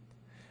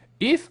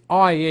 if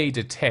IE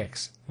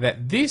detects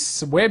that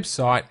this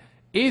website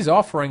is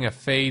offering a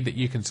feed that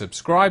you can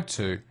subscribe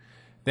to,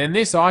 then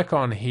this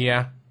icon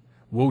here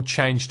will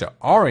change to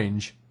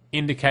orange,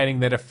 indicating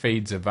that a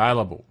feed's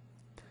available.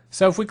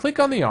 So if we click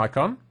on the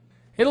icon,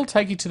 it'll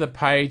take you to the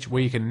page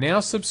where you can now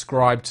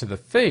subscribe to the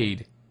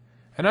feed,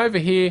 and over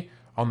here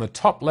on the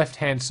top left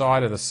hand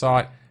side of the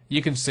site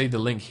you can see the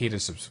link here to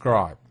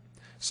subscribe.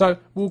 So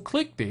we'll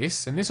click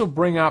this, and this will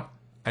bring up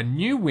a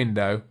new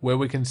window where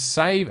we can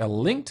save a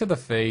link to the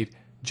feed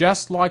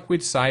just like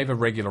we'd save a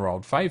regular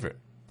old favourite.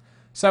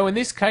 So in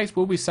this case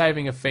we'll be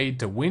saving a feed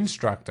to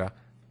Winstructor,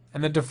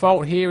 and the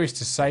default here is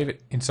to save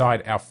it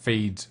inside our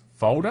feeds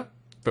folder,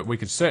 but we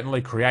could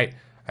certainly create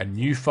a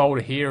new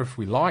folder here if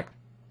we like.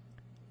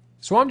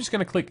 So I'm just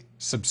going to click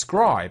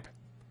subscribe,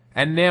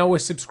 and now we're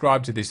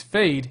subscribed to this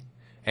feed,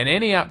 and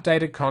any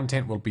updated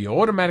content will be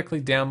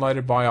automatically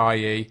downloaded by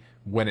IE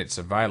when it's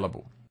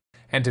available.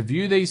 And to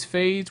view these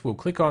feeds, we'll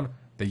click on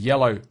the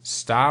yellow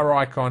star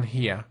icon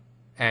here,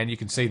 and you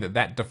can see that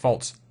that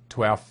defaults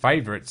to our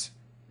favorites.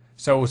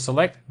 So we'll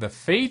select the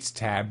Feeds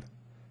tab,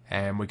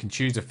 and we can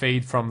choose a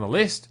feed from the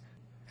list,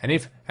 and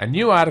if a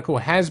new article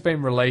has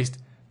been released,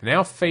 then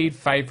our feed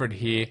favorite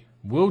here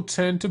will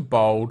turn to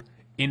bold,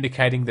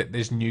 indicating that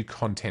there's new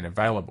content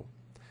available.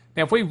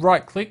 Now if we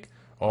right click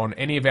on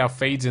any of our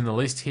feeds in the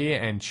list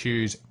here and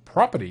choose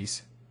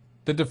Properties,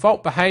 the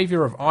default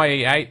behavior of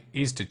IE8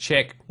 is to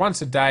check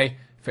once a day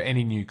for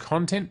any new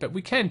content, but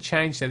we can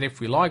change that if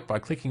we like by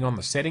clicking on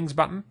the settings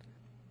button.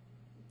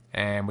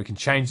 And we can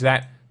change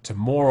that to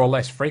more or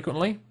less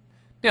frequently.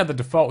 Now the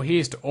default here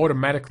is to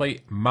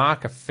automatically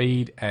mark a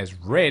feed as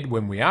read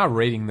when we are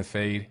reading the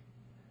feed.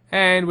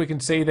 And we can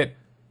see that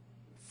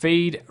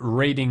feed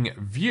reading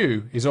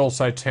view is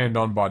also turned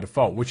on by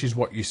default, which is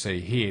what you see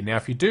here. Now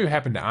if you do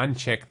happen to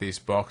uncheck this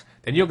box,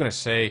 then you're going to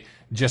see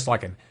just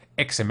like an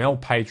XML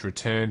page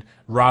returned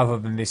rather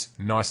than this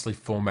nicely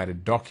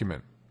formatted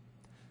document.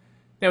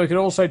 Now we could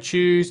also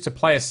choose to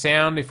play a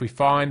sound if we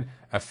find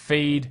a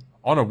feed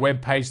on a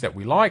web page that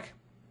we like,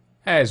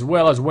 as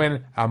well as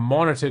when a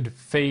monitored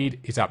feed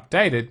is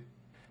updated.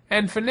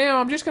 And for now,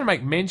 I'm just going to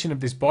make mention of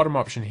this bottom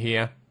option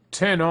here,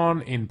 turn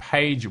on in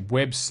page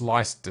web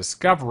slice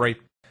discovery,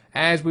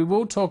 as we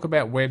will talk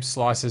about web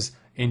slices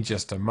in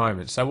just a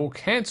moment. So we'll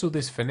cancel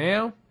this for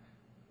now.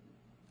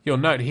 You'll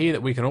note here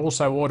that we can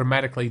also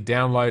automatically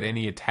download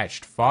any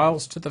attached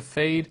files to the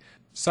feed,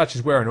 such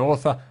as where an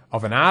author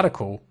of an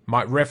article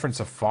might reference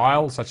a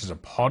file, such as a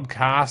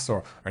podcast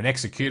or an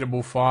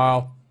executable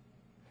file.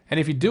 And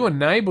if you do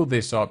enable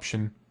this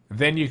option,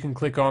 then you can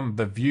click on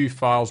the View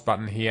Files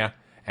button here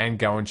and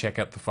go and check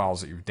out the files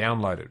that you've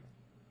downloaded.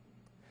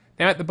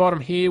 Now at the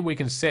bottom here, we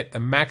can set the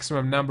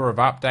maximum number of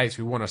updates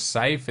we want to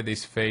save for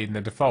this feed, and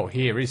the default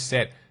here is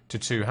set to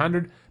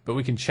 200, but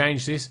we can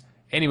change this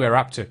anywhere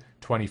up to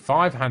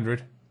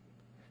 2500.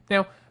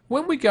 Now,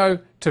 when we go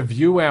to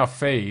view our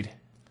feed,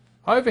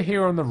 over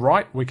here on the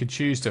right, we could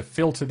choose to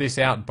filter this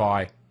out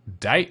by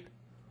date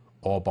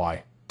or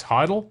by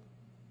title.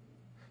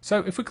 So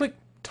if we click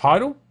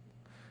title,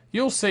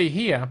 you'll see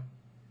here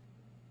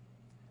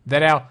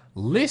that our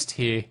list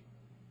here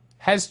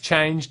has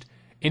changed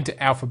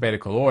into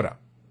alphabetical order.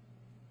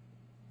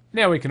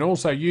 Now we can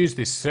also use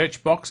this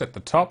search box at the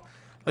top.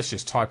 Let's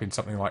just type in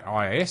something like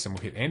IIS and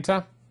we'll hit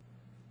enter.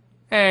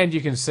 And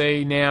you can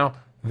see now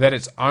that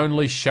it's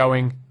only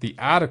showing the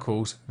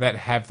articles that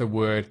have the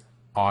word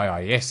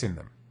IIS in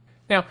them.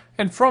 Now,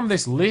 and from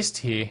this list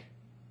here,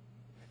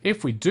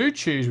 if we do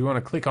choose we want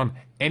to click on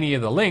any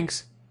of the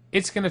links,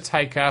 it's going to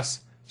take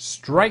us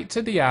straight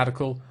to the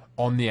article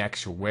on the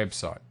actual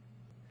website.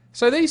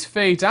 So these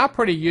feeds are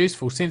pretty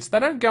useful since they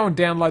don't go and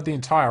download the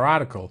entire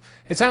article.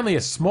 It's only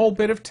a small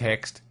bit of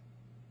text,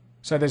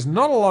 so there's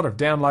not a lot of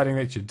downloading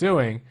that you're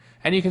doing,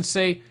 and you can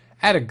see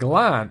at a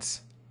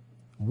glance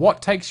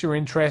what takes your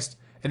interest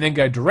and then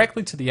go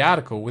directly to the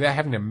article without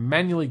having to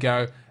manually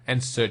go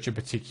and search a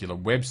particular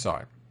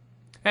website.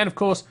 And of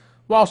course,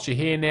 whilst you're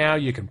here now,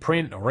 you can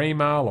print or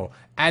email or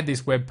add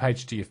this web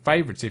page to your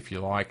favorites if you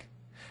like.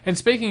 And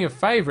speaking of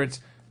favorites,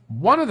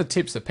 one of the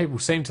tips that people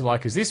seem to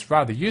like is this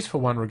rather useful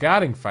one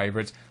regarding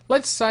favorites.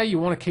 Let's say you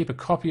want to keep a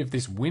copy of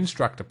this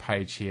Winstructor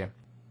page here.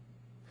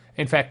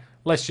 In fact,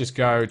 let's just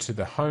go to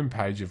the home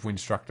page of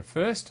Winstructor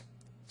first,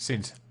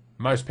 since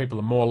most people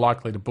are more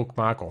likely to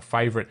bookmark or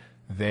favorite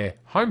their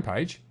home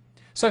page.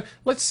 So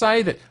let's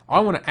say that I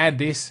want to add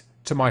this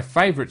to my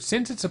favorites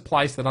since it's a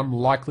place that I'm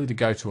likely to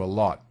go to a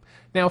lot.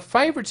 Now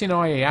favorites in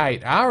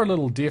IE8 are a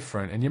little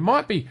different, and you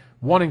might be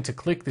wanting to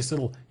click this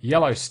little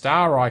yellow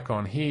star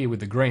icon here with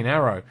the green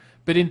arrow,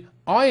 but in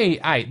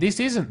IE8 this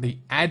isn't the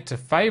add to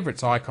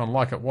favorites icon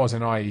like it was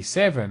in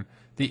IE7.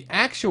 The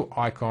actual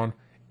icon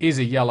is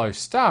a yellow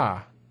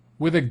star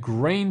with a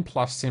green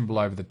plus symbol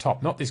over the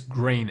top, not this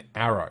green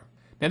arrow.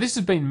 Now this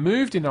has been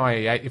moved in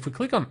IE8. If we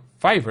click on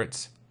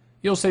favorites,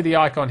 you'll see the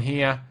icon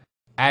here,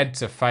 add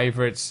to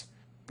favorites.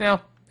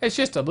 Now, it's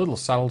just a little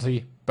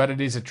subtlety, but it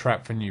is a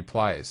trap for new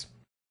players.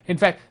 In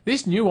fact,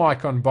 this new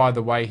icon, by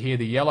the way here,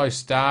 the yellow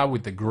star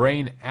with the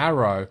green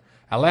arrow,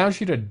 allows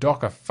you to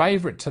dock a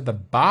favorite to the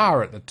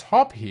bar at the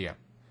top here,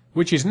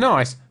 which is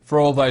nice for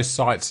all those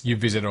sites you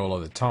visit all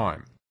of the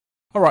time.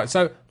 Alright,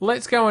 so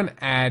let's go and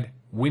add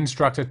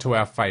Winstructor to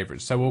our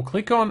favorites. So we'll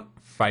click on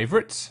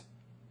favorites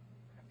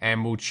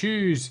and we'll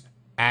choose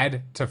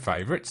add to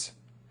favorites.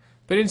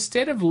 But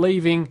instead of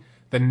leaving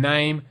the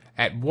name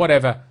at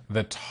whatever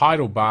the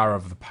title bar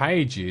of the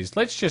page is,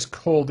 let's just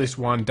call this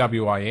one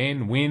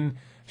WIN, Win,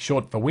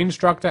 short for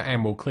Winstructor,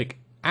 and we'll click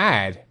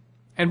add.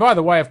 And by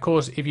the way, of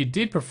course, if you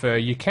did prefer,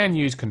 you can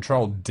use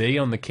Control D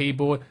on the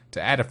keyboard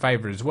to add a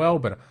favorite as well,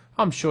 but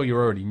I'm sure you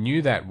already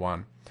knew that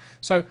one.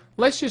 So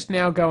let's just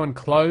now go and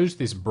close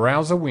this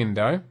browser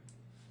window,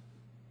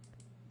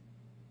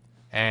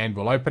 and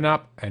we'll open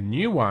up a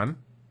new one,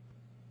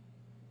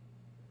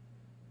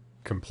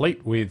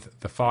 complete with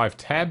the 5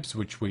 tabs,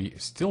 which we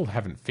still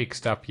haven't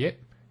fixed up yet.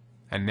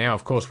 And now,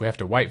 of course, we have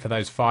to wait for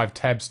those 5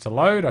 tabs to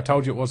load. I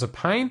told you it was a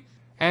pain.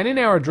 And in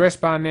our address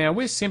bar now,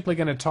 we're simply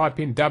going to type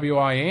in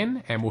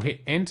WIN and we'll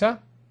hit enter.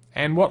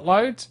 And what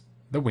loads?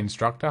 The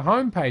Winstructor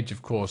homepage,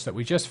 of course, that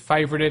we just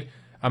favorited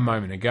a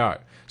moment ago.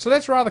 So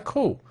that's rather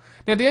cool.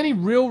 Now, the only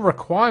real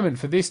requirement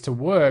for this to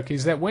work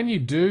is that when you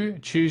do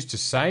choose to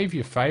save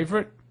your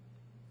favorite,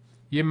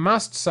 you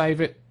must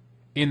save it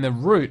in the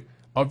root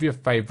of your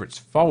favorites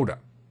folder.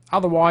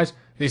 Otherwise,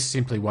 this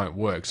simply won't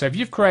work. So if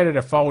you've created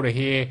a folder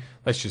here,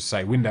 let's just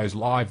say Windows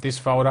Live, this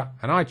folder,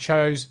 and I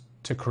chose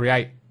to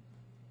create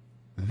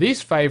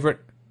this favorite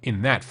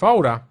in that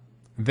folder,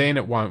 then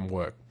it won't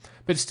work.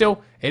 But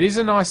still, it is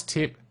a nice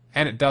tip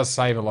and it does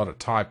save a lot of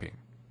typing.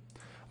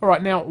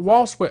 Alright, now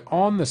whilst we're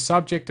on the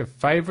subject of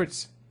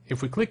favourites,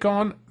 if we click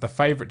on the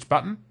Favourites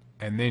button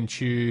and then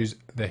choose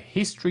the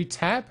History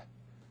tab,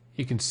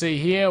 you can see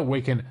here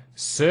we can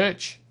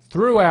search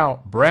through our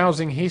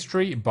browsing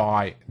history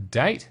by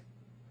date,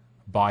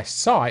 by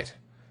site,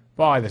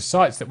 by the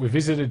sites that we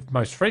visited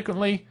most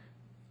frequently,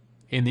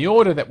 in the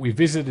order that we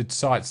visited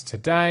sites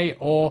today,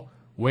 or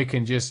we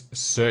can just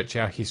search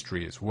our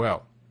history as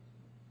well.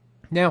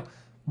 Now,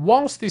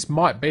 whilst this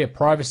might be a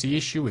privacy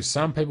issue as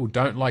some people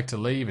don't like to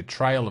leave a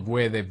trail of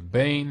where they've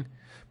been,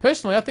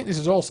 personally I think this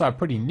is also a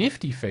pretty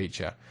nifty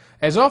feature,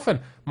 as often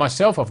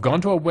myself I've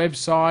gone to a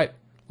website,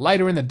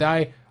 later in the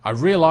day I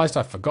realised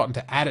I've forgotten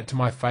to add it to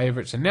my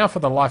favourites, and now for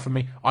the life of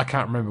me I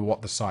can't remember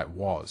what the site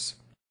was.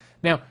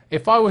 Now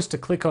if I was to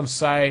click on,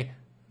 say,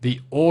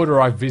 the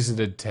order I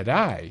visited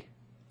today,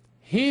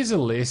 here's a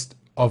list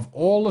of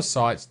all the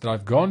sites that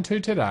I've gone to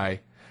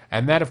today,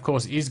 and that of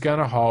course is going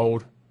to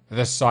hold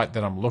the site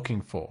that I'm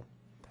looking for.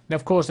 Now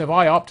of course if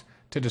I opt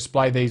to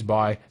display these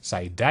by,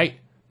 say, date,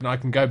 then I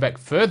can go back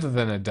further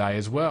than a day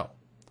as well.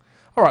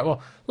 Alright,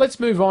 well let's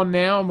move on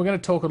now, and we're going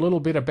to talk a little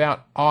bit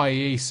about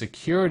IE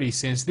security,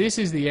 since this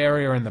is the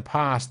area in the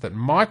past that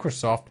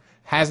Microsoft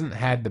hasn't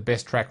had the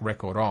best track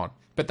record on.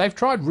 But they've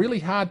tried really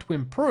hard to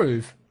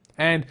improve,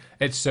 and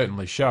it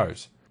certainly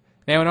shows.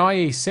 Now in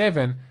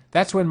IE7,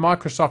 that's when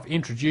Microsoft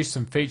introduced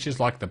some features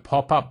like the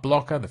pop-up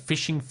blocker, the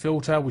phishing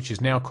filter, which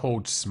is now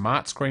called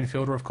Smart Screen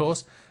Filter of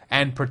course,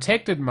 and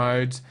protected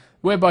modes,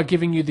 whereby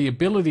giving you the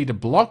ability to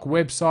block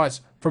websites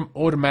from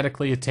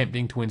automatically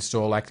attempting to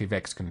install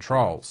ActiveX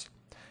controls.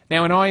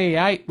 Now in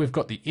IE8 we've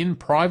got the In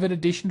Private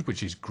editions,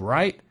 which is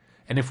great,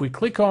 and if we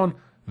click on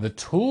the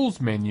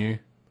Tools menu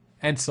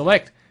and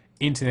select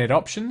Internet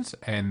Options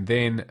and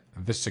then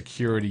the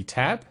Security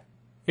tab,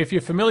 if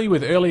you're familiar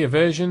with earlier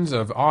versions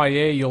of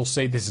IE, you'll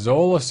see this is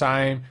all the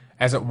same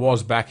as it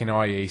was back in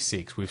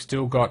IE6. We've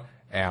still got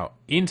our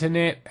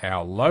internet,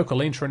 our local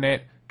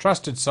intranet,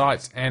 trusted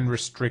sites and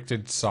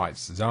restricted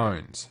sites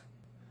zones.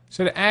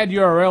 So to add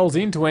URLs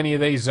into any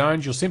of these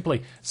zones, you'll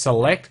simply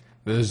select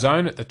the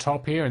zone at the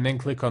top here and then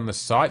click on the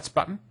Sites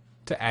button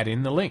to add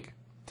in the link.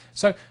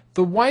 So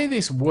the way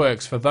this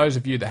works for those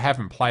of you that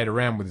haven't played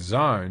around with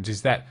zones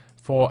is that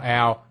for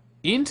our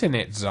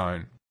internet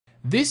zone,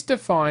 this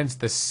defines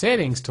the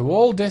settings to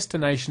all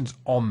destinations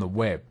on the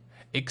web,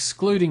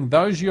 excluding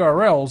those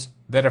URLs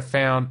that are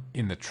found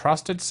in the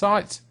trusted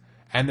sites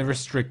and the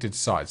restricted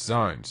sites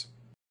zones.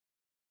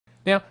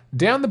 Now,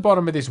 down the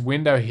bottom of this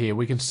window here,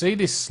 we can see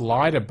this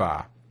slider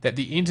bar that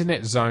the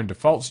internet zone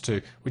defaults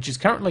to, which is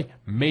currently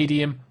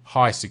medium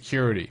high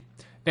security.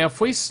 Now, if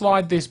we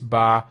slide this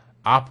bar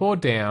up or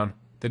down,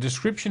 the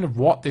description of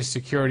what this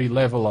security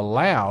level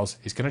allows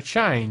is going to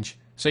change,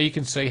 so you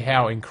can see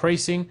how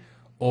increasing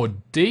or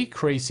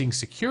decreasing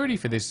security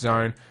for this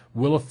zone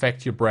will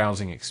affect your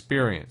browsing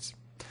experience.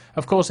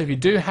 Of course, if you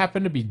do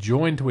happen to be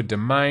joined to a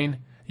domain,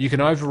 you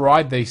can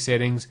override these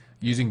settings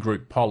using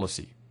group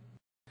policy.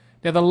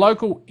 Now, the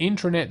local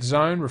intranet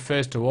zone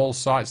refers to all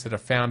sites that are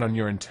found on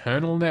your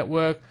internal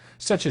network,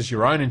 such as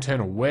your own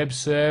internal web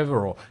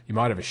server, or you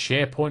might have a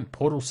SharePoint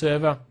portal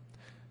server.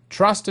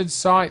 Trusted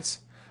sites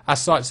are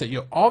sites that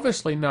you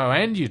obviously know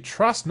and you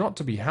trust not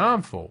to be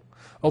harmful,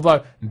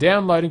 although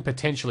downloading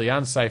potentially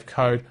unsafe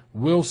code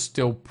will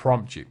still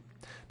prompt you.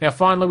 Now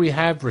finally we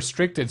have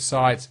restricted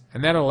sites,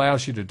 and that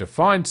allows you to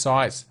define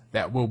sites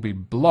that will be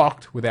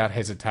blocked without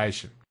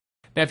hesitation.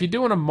 Now if you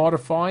do want to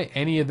modify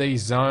any of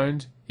these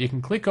zones, you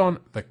can click on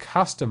the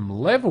Custom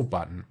Level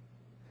button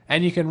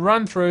and you can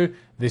run through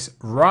this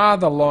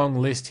rather long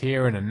list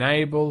here and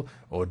enable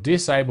or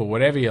disable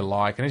whatever you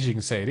like, and as you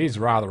can see it is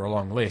rather a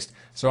long list,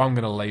 so I'm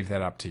going to leave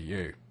that up to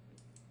you.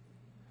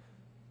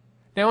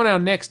 Now on our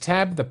next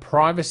tab, the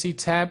Privacy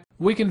tab,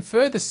 we can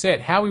further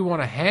set how we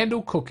want to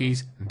handle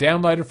cookies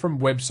downloaded from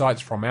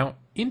websites from our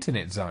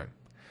internet zone.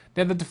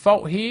 Now the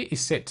default here is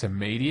set to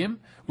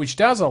medium, which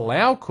does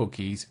allow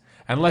cookies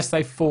unless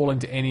they fall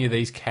into any of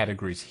these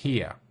categories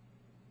here.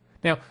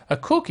 Now a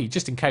cookie,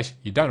 just in case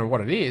you don't know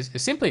what it is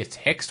simply a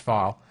text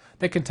file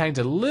that contains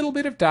a little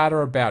bit of data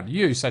about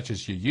you, such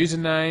as your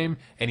username,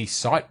 any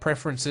site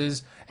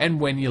preferences, and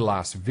when you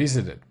last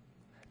visited.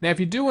 Now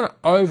if you do want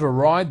to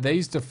override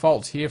these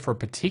defaults here for a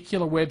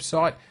particular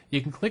website,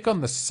 you can click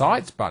on the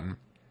Sites button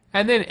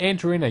and then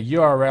enter in a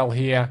URL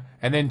here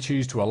and then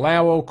choose to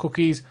allow all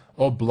cookies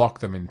or block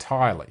them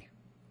entirely.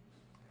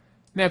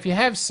 Now if you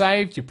have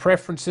saved your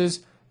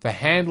preferences for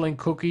handling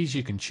cookies,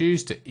 you can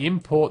choose to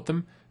import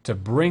them to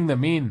bring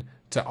them in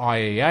to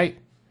IE8,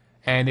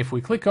 and if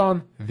we click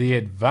on the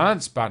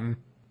Advanced button,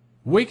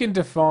 we can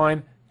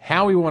define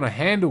how we want to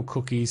handle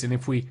cookies, and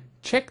if we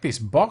check this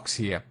box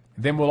here,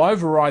 then we'll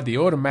override the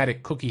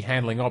automatic cookie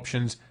handling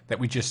options that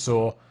we just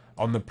saw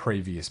on the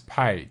previous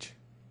page.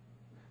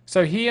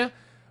 So here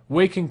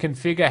we can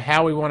configure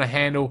how we want to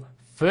handle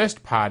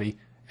first-party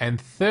and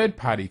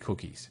third-party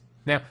cookies.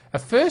 Now, a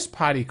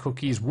first-party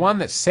cookie is one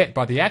that's set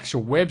by the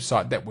actual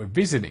website that we're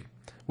visiting,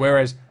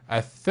 whereas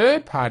A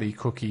third-party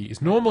cookie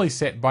is normally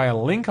set by a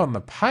link on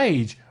the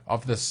page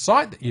of the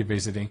site that you're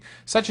visiting,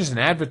 such as an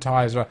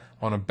advertiser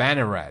on a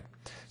banner ad.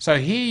 So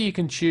here you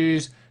can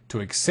choose to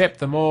accept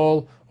them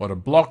all, or to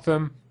block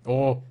them,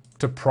 or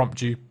to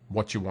prompt you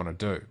what you want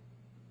to do.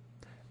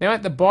 Now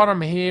at the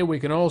bottom here, we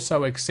can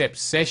also accept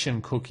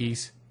session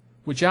cookies,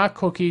 which are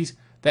cookies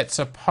that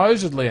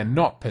supposedly are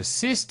not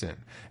persistent.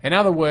 In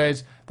other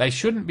words, they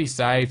shouldn't be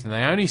saved and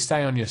they only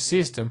stay on your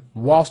system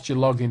whilst you're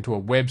logged into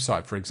a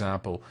website, for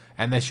example,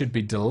 and they should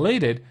be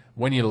deleted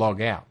when you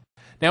log out.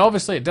 Now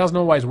obviously it doesn't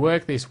always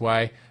work this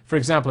way. For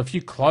example, if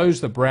you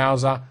close the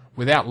browser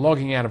without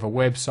logging out of a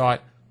website,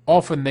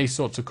 often these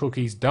sorts of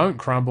cookies don't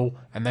crumble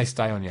and they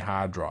stay on your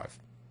hard drive.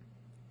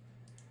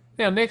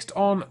 Now next,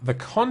 on the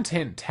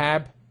Content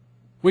tab,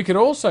 we could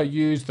also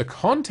use the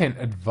Content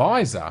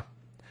Advisor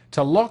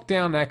to lock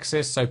down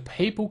access so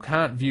people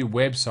can't view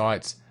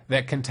websites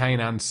that contain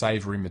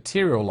unsavory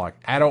material like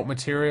adult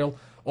material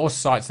or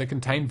sites that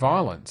contain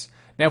violence.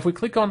 Now if we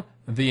click on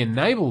the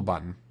Enable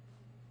button,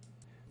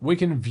 we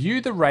can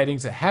view the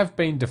ratings that have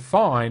been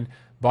defined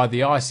by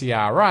the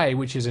ICRA,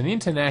 which is an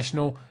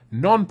international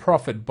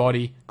non-profit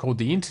body called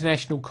the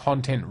International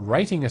Content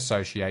Rating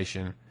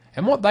Association.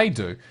 And what they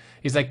do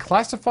is they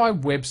classify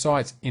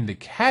websites into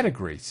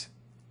categories.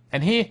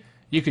 And here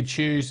you could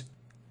choose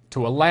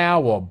to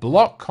allow or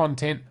block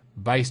content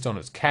based on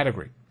its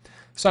category.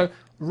 So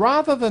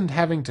rather than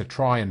having to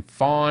try and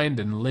find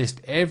and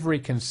list every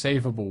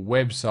conceivable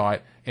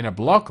website in a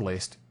block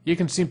list, you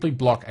can simply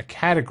block a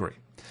category.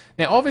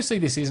 Now obviously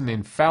this isn't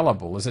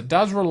infallible, as it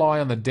does rely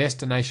on the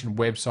destination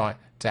website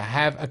to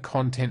have a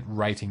content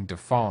rating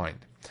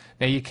defined.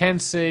 Now you can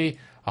see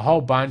a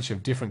whole bunch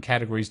of different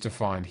categories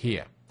defined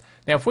here.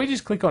 Now if we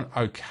just click on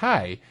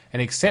OK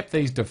and accept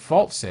these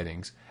default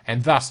settings,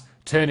 and thus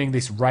turning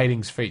this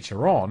ratings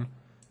feature on,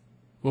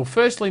 we'll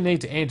firstly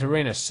need to enter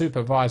in a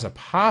supervisor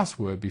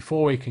password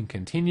before we can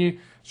continue.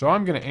 So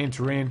I'm going to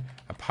enter in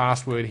a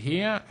password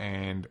here,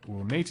 and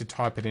we'll need to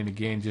type it in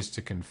again just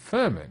to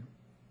confirm it.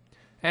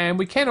 And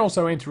we can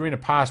also enter in a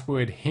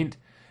password hint,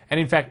 and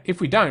in fact if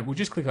we don't, we'll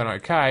just click on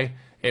OK.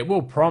 It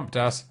will prompt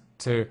us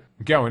to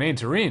go and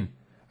enter in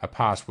a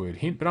password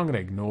hint, but I'm going to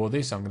ignore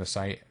this. I'm going to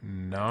say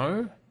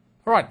no.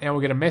 Alright, now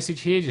we'll get a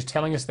message here just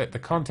telling us that the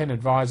Content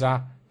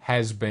Advisor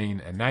has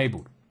been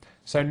enabled.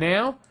 So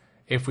now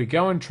if we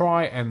go and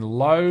try and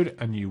load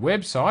a new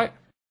website,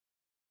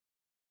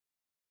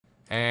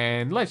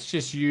 and let's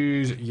just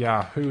use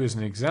Yahoo as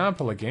an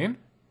example again,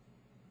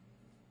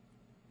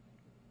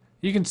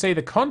 you can see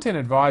the Content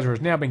Advisor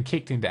has now been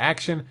kicked into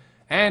action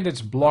and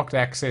it's blocked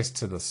access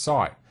to the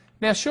site.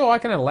 Now sure, I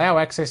can allow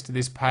access to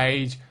this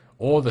page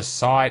or the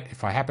site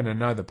if I happen to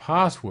know the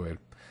password,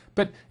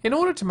 but in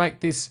order to make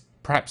this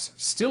perhaps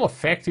still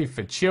effective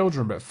for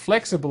children but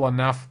flexible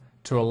enough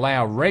to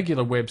allow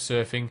regular web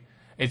surfing,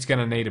 it's going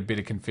to need a bit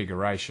of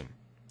configuration.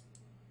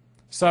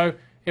 So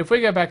if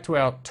we go back to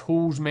our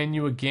Tools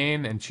menu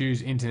again and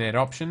choose Internet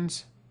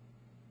Options,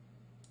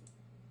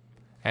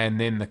 and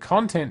then the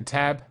Content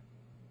tab,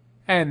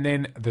 and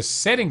then the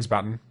Settings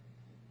button,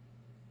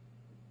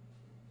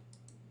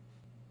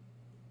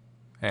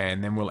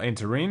 and then we'll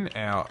enter in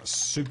our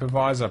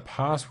supervisor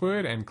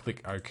password and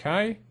click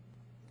OK.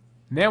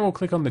 Now we'll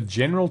click on the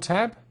General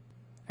tab,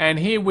 and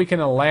here we can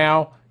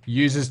allow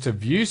users to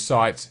view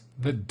sites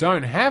that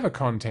don't have a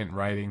content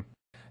rating,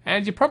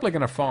 and you're probably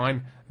going to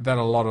find that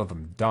a lot of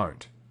them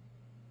don't.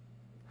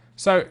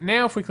 So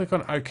now if we click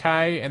on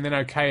OK and then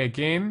OK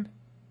again,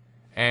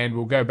 and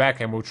we'll go back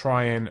and we'll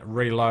try and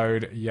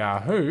reload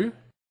Yahoo,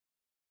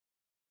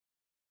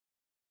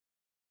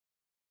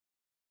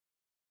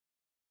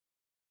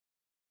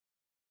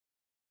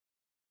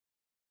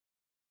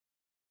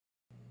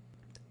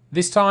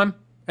 this time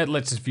it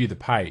lets us view the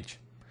page.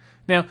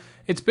 Now,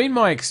 it's been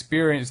my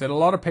experience that a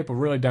lot of people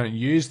really don't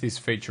use this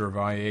feature of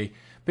IE,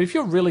 but if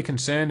you're really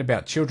concerned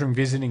about children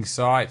visiting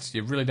sites,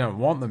 you really don't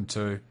want them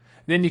to,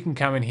 then you can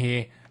come in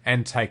here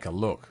and take a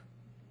look.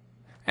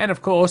 And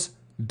of course,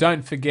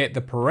 don't forget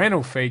the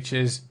parental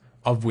features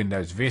of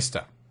Windows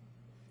Vista.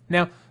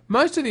 Now,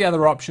 most of the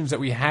other options that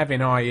we have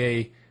in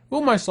IE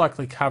we'll most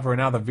likely cover in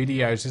other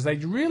videos, as they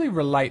really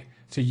relate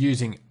to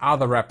using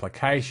other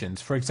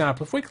applications. For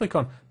example, if we click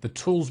on the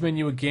Tools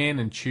menu again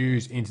and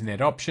choose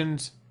Internet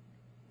Options,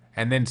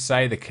 and then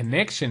say the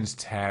Connections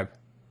tab,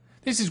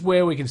 this is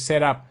where we can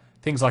set up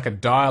things like a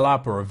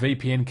dial-up or a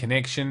VPN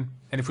connection.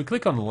 And if we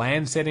click on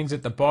LAN settings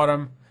at the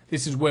bottom,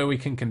 this is where we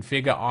can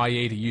configure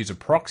IE to use a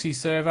proxy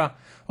server.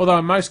 Although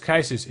in most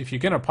cases, if you're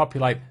going to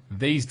populate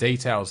these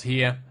details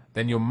here,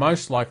 then you'll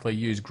most likely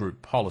use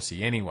group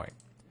policy anyway.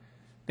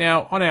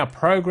 Now on our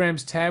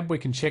Programs tab, we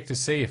can check to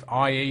see if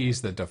IE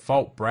is the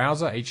default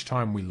browser each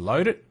time we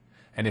load it,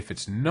 and if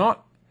it's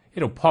not,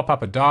 it'll pop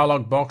up a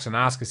dialog box and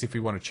ask us if we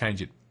want to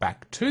change it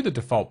back to the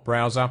default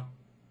browser.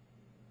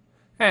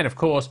 And of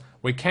course,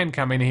 we can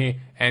come in here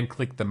and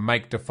click the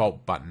Make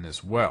Default button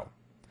as well.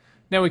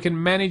 Now we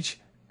can manage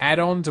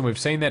add-ons, and we've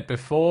seen that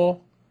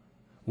before.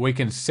 We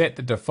can set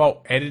the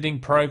default editing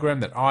program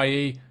that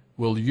IE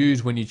will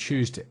use when you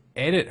choose to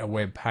edit a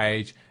web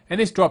page, and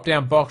this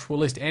drop-down box will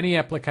list any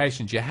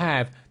applications you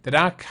have that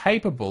are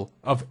capable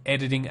of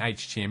editing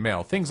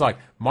HTML. Things like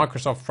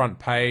Microsoft Front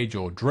Page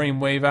or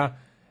Dreamweaver,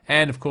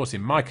 and of course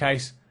in my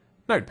case,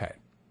 Notepad.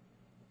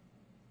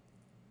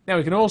 Now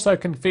we can also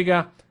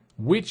configure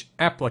which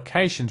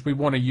applications we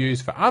want to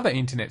use for other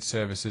internet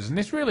services, and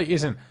this really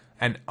isn't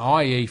an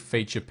IE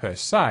feature per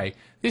se.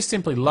 This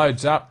simply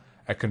loads up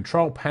a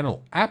control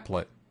panel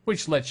applet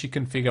which lets you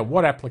configure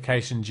what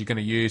applications you're going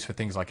to use for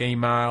things like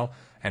email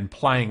and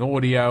playing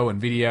audio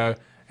and video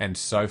and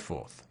so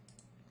forth.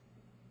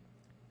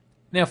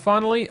 Now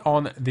finally,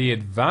 on the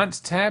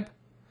Advanced tab,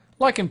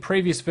 like in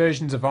previous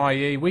versions of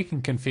IE, we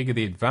can configure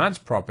the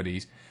advanced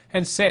properties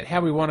and set how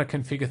we want to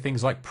configure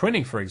things like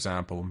printing, for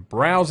example, and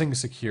browsing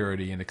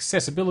security and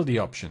accessibility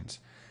options.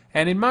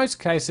 And in most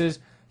cases,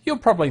 you'll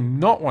probably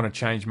not want to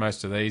change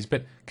most of these,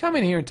 but come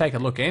in here and take a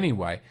look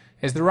anyway,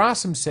 as there are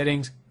some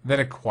settings that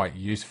are quite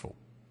useful.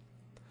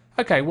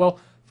 Okay, well,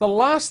 the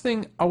last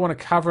thing I want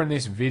to cover in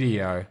this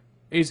video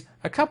is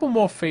a couple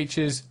more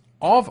features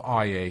of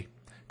IE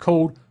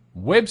called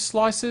web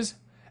slicers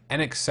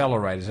and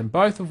accelerators, and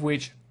both of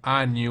which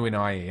are new in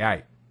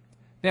IE8.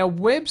 Now,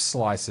 web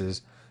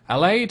slicers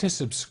allow you to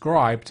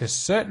subscribe to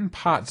certain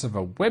parts of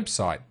a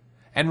website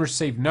and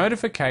receive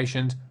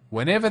notifications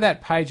whenever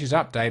that page is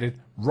updated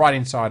right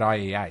inside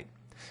IE8.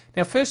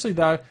 Now, firstly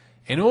though,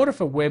 in order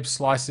for web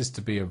slicers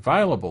to be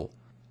available,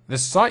 the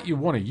site you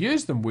want to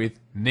use them with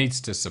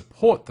needs to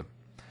support them.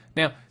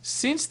 Now,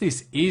 since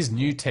this is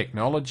new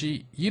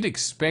technology, you'd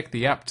expect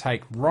the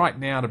uptake right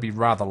now to be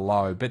rather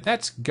low, but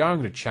that's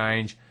going to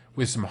change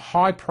with some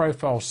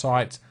high-profile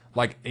sites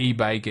like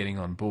eBay getting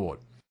on board.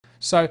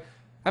 So,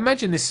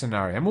 imagine this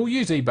scenario, and we'll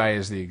use eBay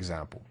as the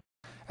example.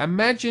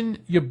 Imagine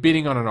you're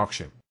bidding on an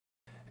auction.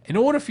 In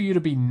order for you to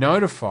be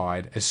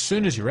notified as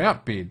soon as you're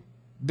outbid,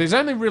 there's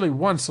only really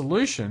one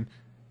solution,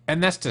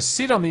 and that's to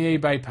sit on the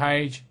eBay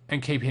page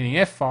and keep hitting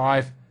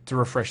F5 to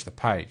refresh the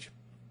page.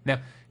 Now,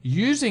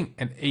 using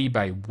an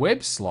eBay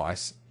web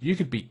slice, you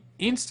could be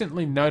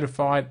instantly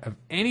notified of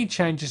any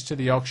changes to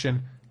the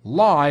auction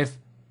live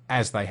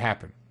as they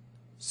happen.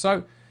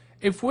 So,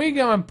 if we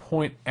go and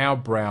point our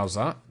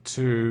browser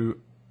to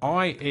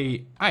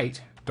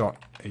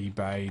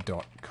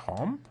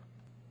ie8.ebay.com,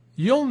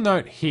 you'll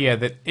note here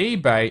that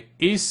eBay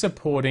is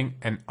supporting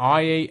an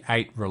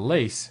IE8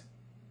 release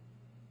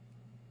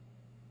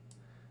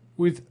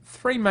with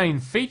three main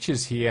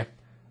features here: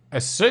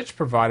 a search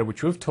provider,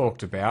 which we've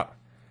talked about,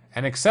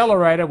 an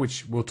accelerator,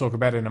 which we'll talk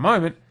about in a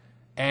moment,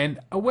 and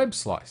a web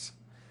slice.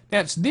 Now,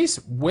 it's this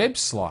web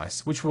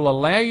slice which will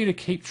allow you to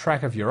keep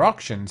track of your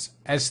auctions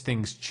as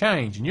things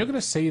change, and you're going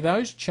to see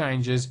those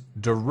changes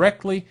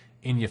directly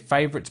in your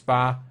favorites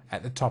bar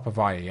at the top of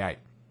IE8.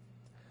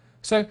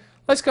 So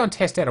let's go and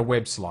test out a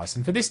web slice,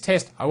 and for this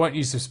test I won't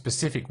use a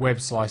specific web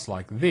slice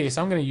like this.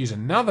 I'm going to use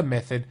another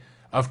method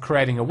of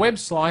creating a web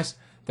slice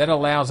that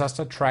allows us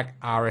to track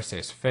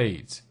RSS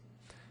feeds.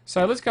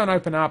 So let's go and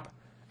open up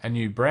a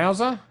new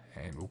browser,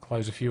 and we'll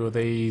close a few of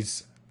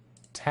these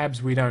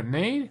tabs we don't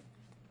need,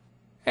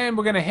 and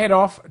we're going to head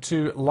off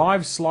to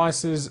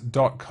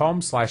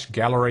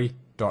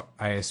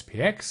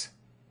liveslices.com/gallery.aspx,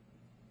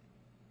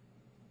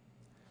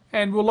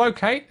 and we'll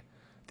locate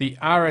the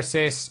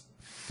RSS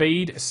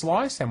feed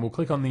slice, and we'll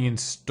click on the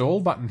install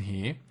button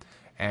here,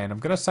 and I'm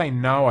going to say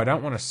no, I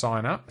don't want to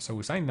sign up, so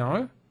we'll say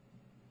no.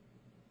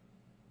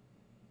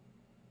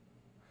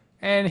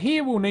 And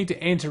here we'll need to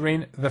enter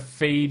in the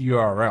feed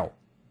URL.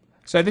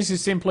 So this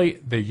is simply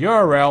the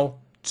URL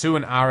to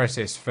an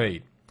RSS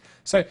feed.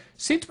 So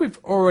since we've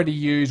already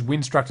used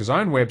Winstructor's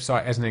own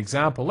website as an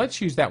example,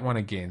 let's use that one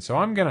again. So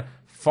I'm going to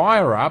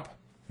fire up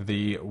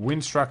the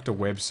Winstructor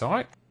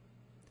website,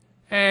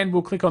 and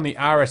we'll click on the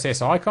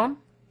RSS icon.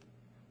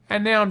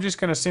 And now I'm just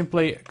going to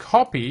simply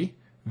copy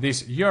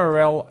this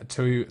URL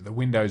to the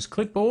Windows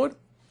clipboard,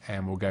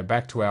 and we'll go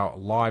back to our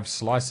Live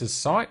Slices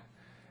site,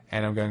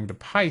 and I'm going to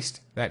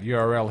paste that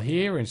URL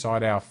here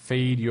inside our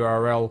feed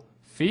URL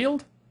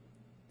field,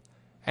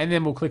 and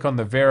then we'll click on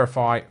the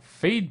Verify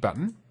Feed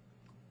button.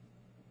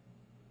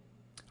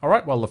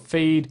 Alright, well, the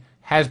feed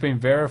has been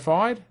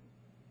verified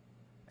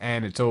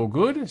and it's all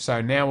good,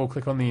 so now we'll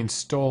click on the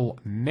Install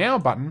Now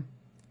button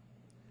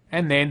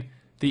and then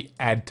the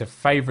Add to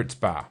Favorites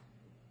bar.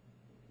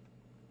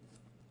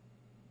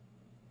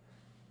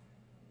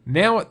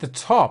 Now at the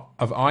top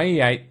of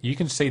IE8, you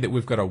can see that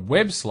we've got a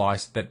web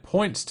slice that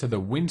points to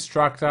the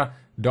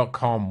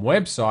winstructor.com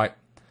website,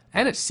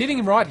 and it's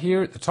sitting right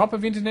here at the top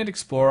of Internet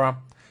Explorer,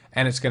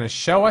 and it's going to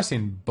show us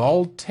in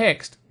bold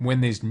text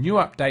when there's new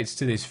updates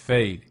to this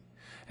feed.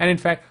 And in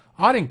fact,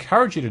 I'd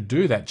encourage you to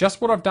do that,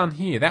 just what I've done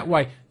here. That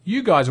way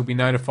you guys will be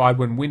notified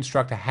when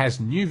Winstructor has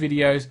new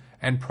videos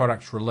and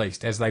products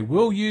released, as they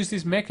will use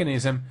this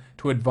mechanism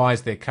to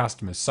advise their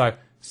customers. So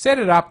set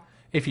it up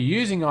if you're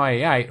using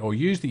IE8, or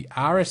use the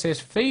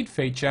RSS feed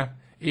feature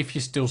if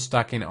you're still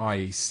stuck in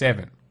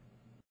IE7.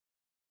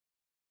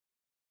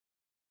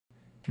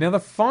 Now the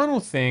final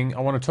thing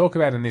I want to talk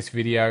about in this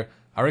video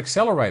are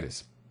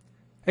accelerators.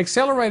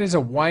 Accelerators are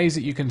ways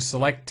that you can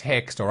select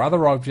text or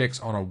other objects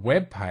on a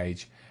web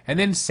page and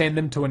then send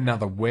them to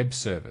another web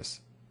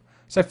service.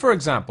 So for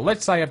example,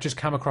 let's say I've just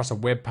come across a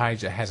web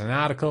page that has an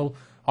article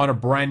on a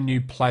brand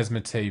new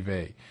plasma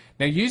TV.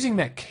 Now using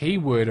that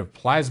keyword of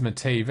plasma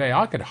TV,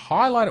 I could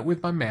highlight it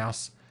with my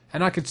mouse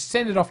and I could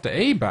send it off to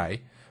eBay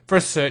for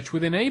a search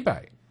within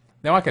eBay.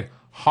 Now I could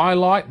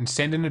highlight and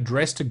send an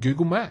address to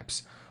Google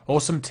Maps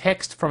or some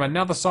text from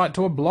another site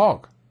to a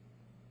blog.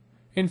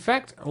 In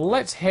fact,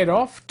 let's head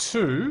off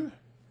to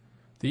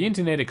the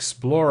Internet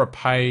Explorer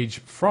page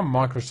from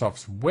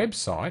Microsoft's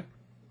website,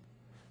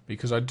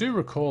 because I do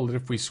recall that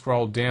if we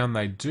scroll down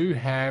they do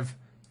have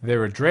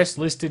their address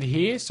listed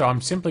here. So I'm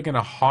simply going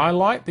to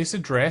highlight this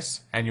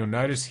address and you'll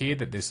notice here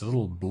that this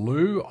little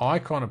blue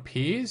icon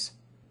appears.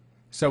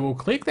 So we'll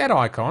click that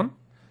icon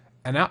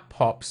and up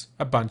pops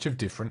a bunch of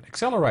different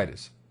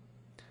accelerators.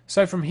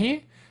 So from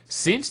here,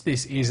 since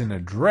this is an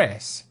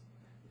address,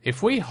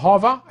 if we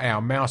hover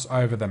our mouse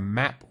over the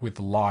map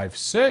with live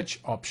search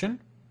option,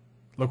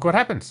 look what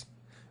happens.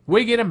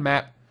 We get a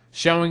map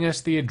showing us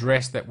the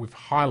address that we've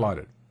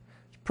highlighted.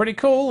 It's pretty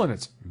cool and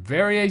it's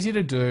very easy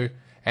to do,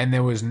 and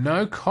there was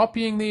no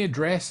copying the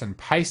address and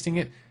pasting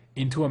it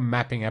into a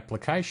mapping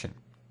application.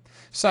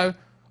 So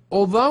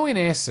although in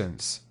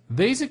essence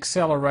these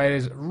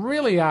accelerators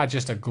really are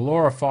just a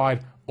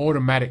glorified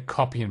automatic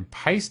copy and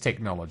paste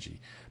technology,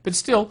 but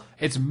still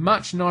it's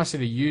much nicer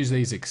to use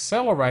these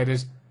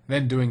accelerators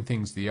than doing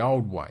things the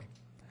old way.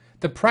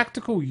 The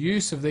practical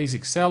use of these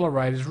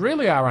accelerators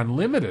really are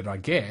unlimited, I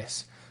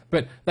guess,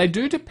 but they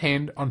do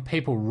depend on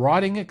people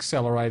writing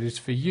accelerators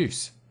for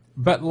use.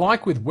 But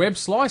like with web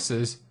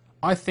slicers,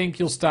 I think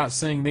you'll start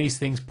seeing these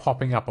things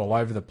popping up all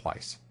over the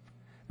place.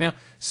 Now,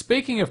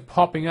 speaking of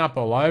popping up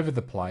all over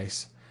the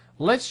place,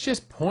 let's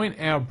just point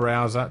our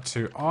browser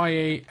to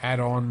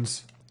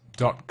ieaddons.com.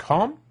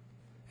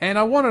 And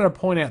I wanted to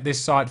point out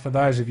this site for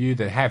those of you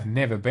that have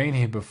never been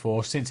here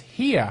before, since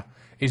here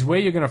is where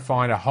you're going to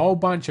find a whole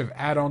bunch of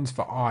add-ons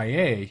for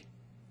IE,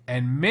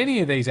 and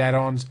many of these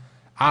add-ons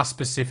are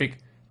specific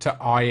to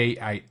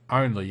IE8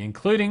 only,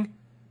 including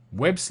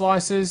web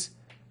slicers,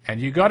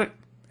 and you got it,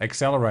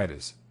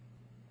 accelerators.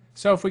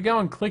 So if we go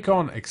and click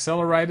on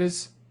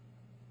accelerators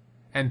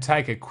and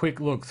take a quick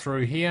look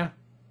through here,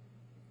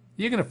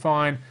 you're going to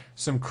find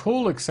some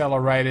cool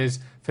accelerators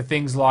for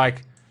things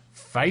like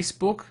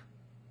Facebook.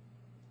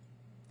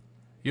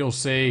 You'll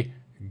see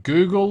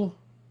Google,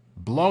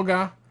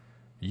 Blogger,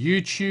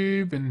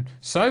 YouTube and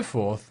so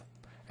forth.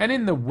 And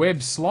in the web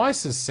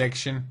slicers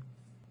section,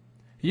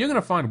 you're going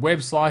to find web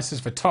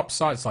slicers for top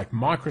sites like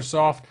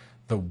Microsoft,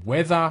 the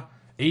weather,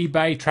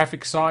 eBay,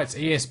 traffic sites,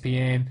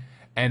 ESPN,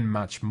 and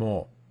much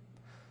more.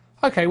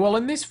 Okay, well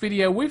in this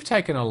video we've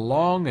taken a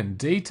long and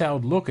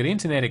detailed look at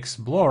Internet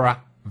Explorer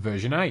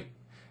version 8.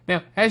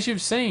 Now, as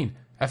you've seen,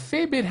 a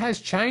fair bit has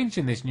changed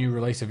in this new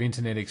release of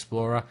Internet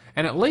Explorer,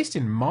 and at least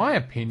in my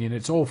opinion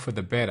it's all for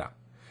the better.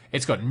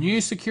 It's got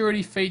new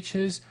security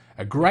features,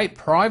 a great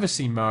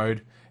privacy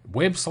mode,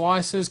 web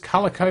slicers,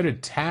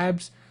 color-coded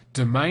tabs,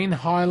 domain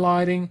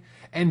highlighting,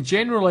 and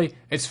generally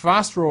it's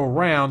faster all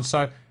round,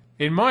 so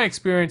in my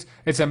experience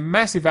it's a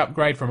massive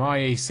upgrade from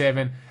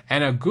IE7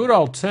 and a good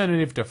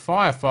alternative to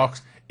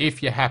Firefox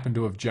if you happen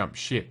to have jumped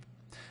ship.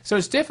 So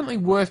it's definitely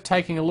worth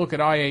taking a look at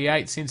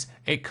IE8 since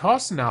it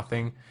costs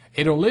nothing,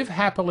 it'll live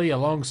happily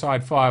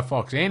alongside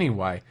Firefox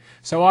anyway,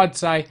 so I'd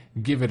say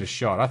give it a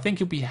shot. I think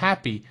you'll be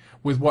happy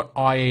with what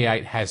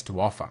IE8 has to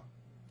offer.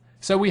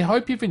 So we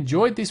hope you've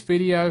enjoyed this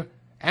video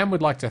and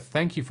would like to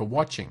thank you for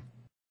watching.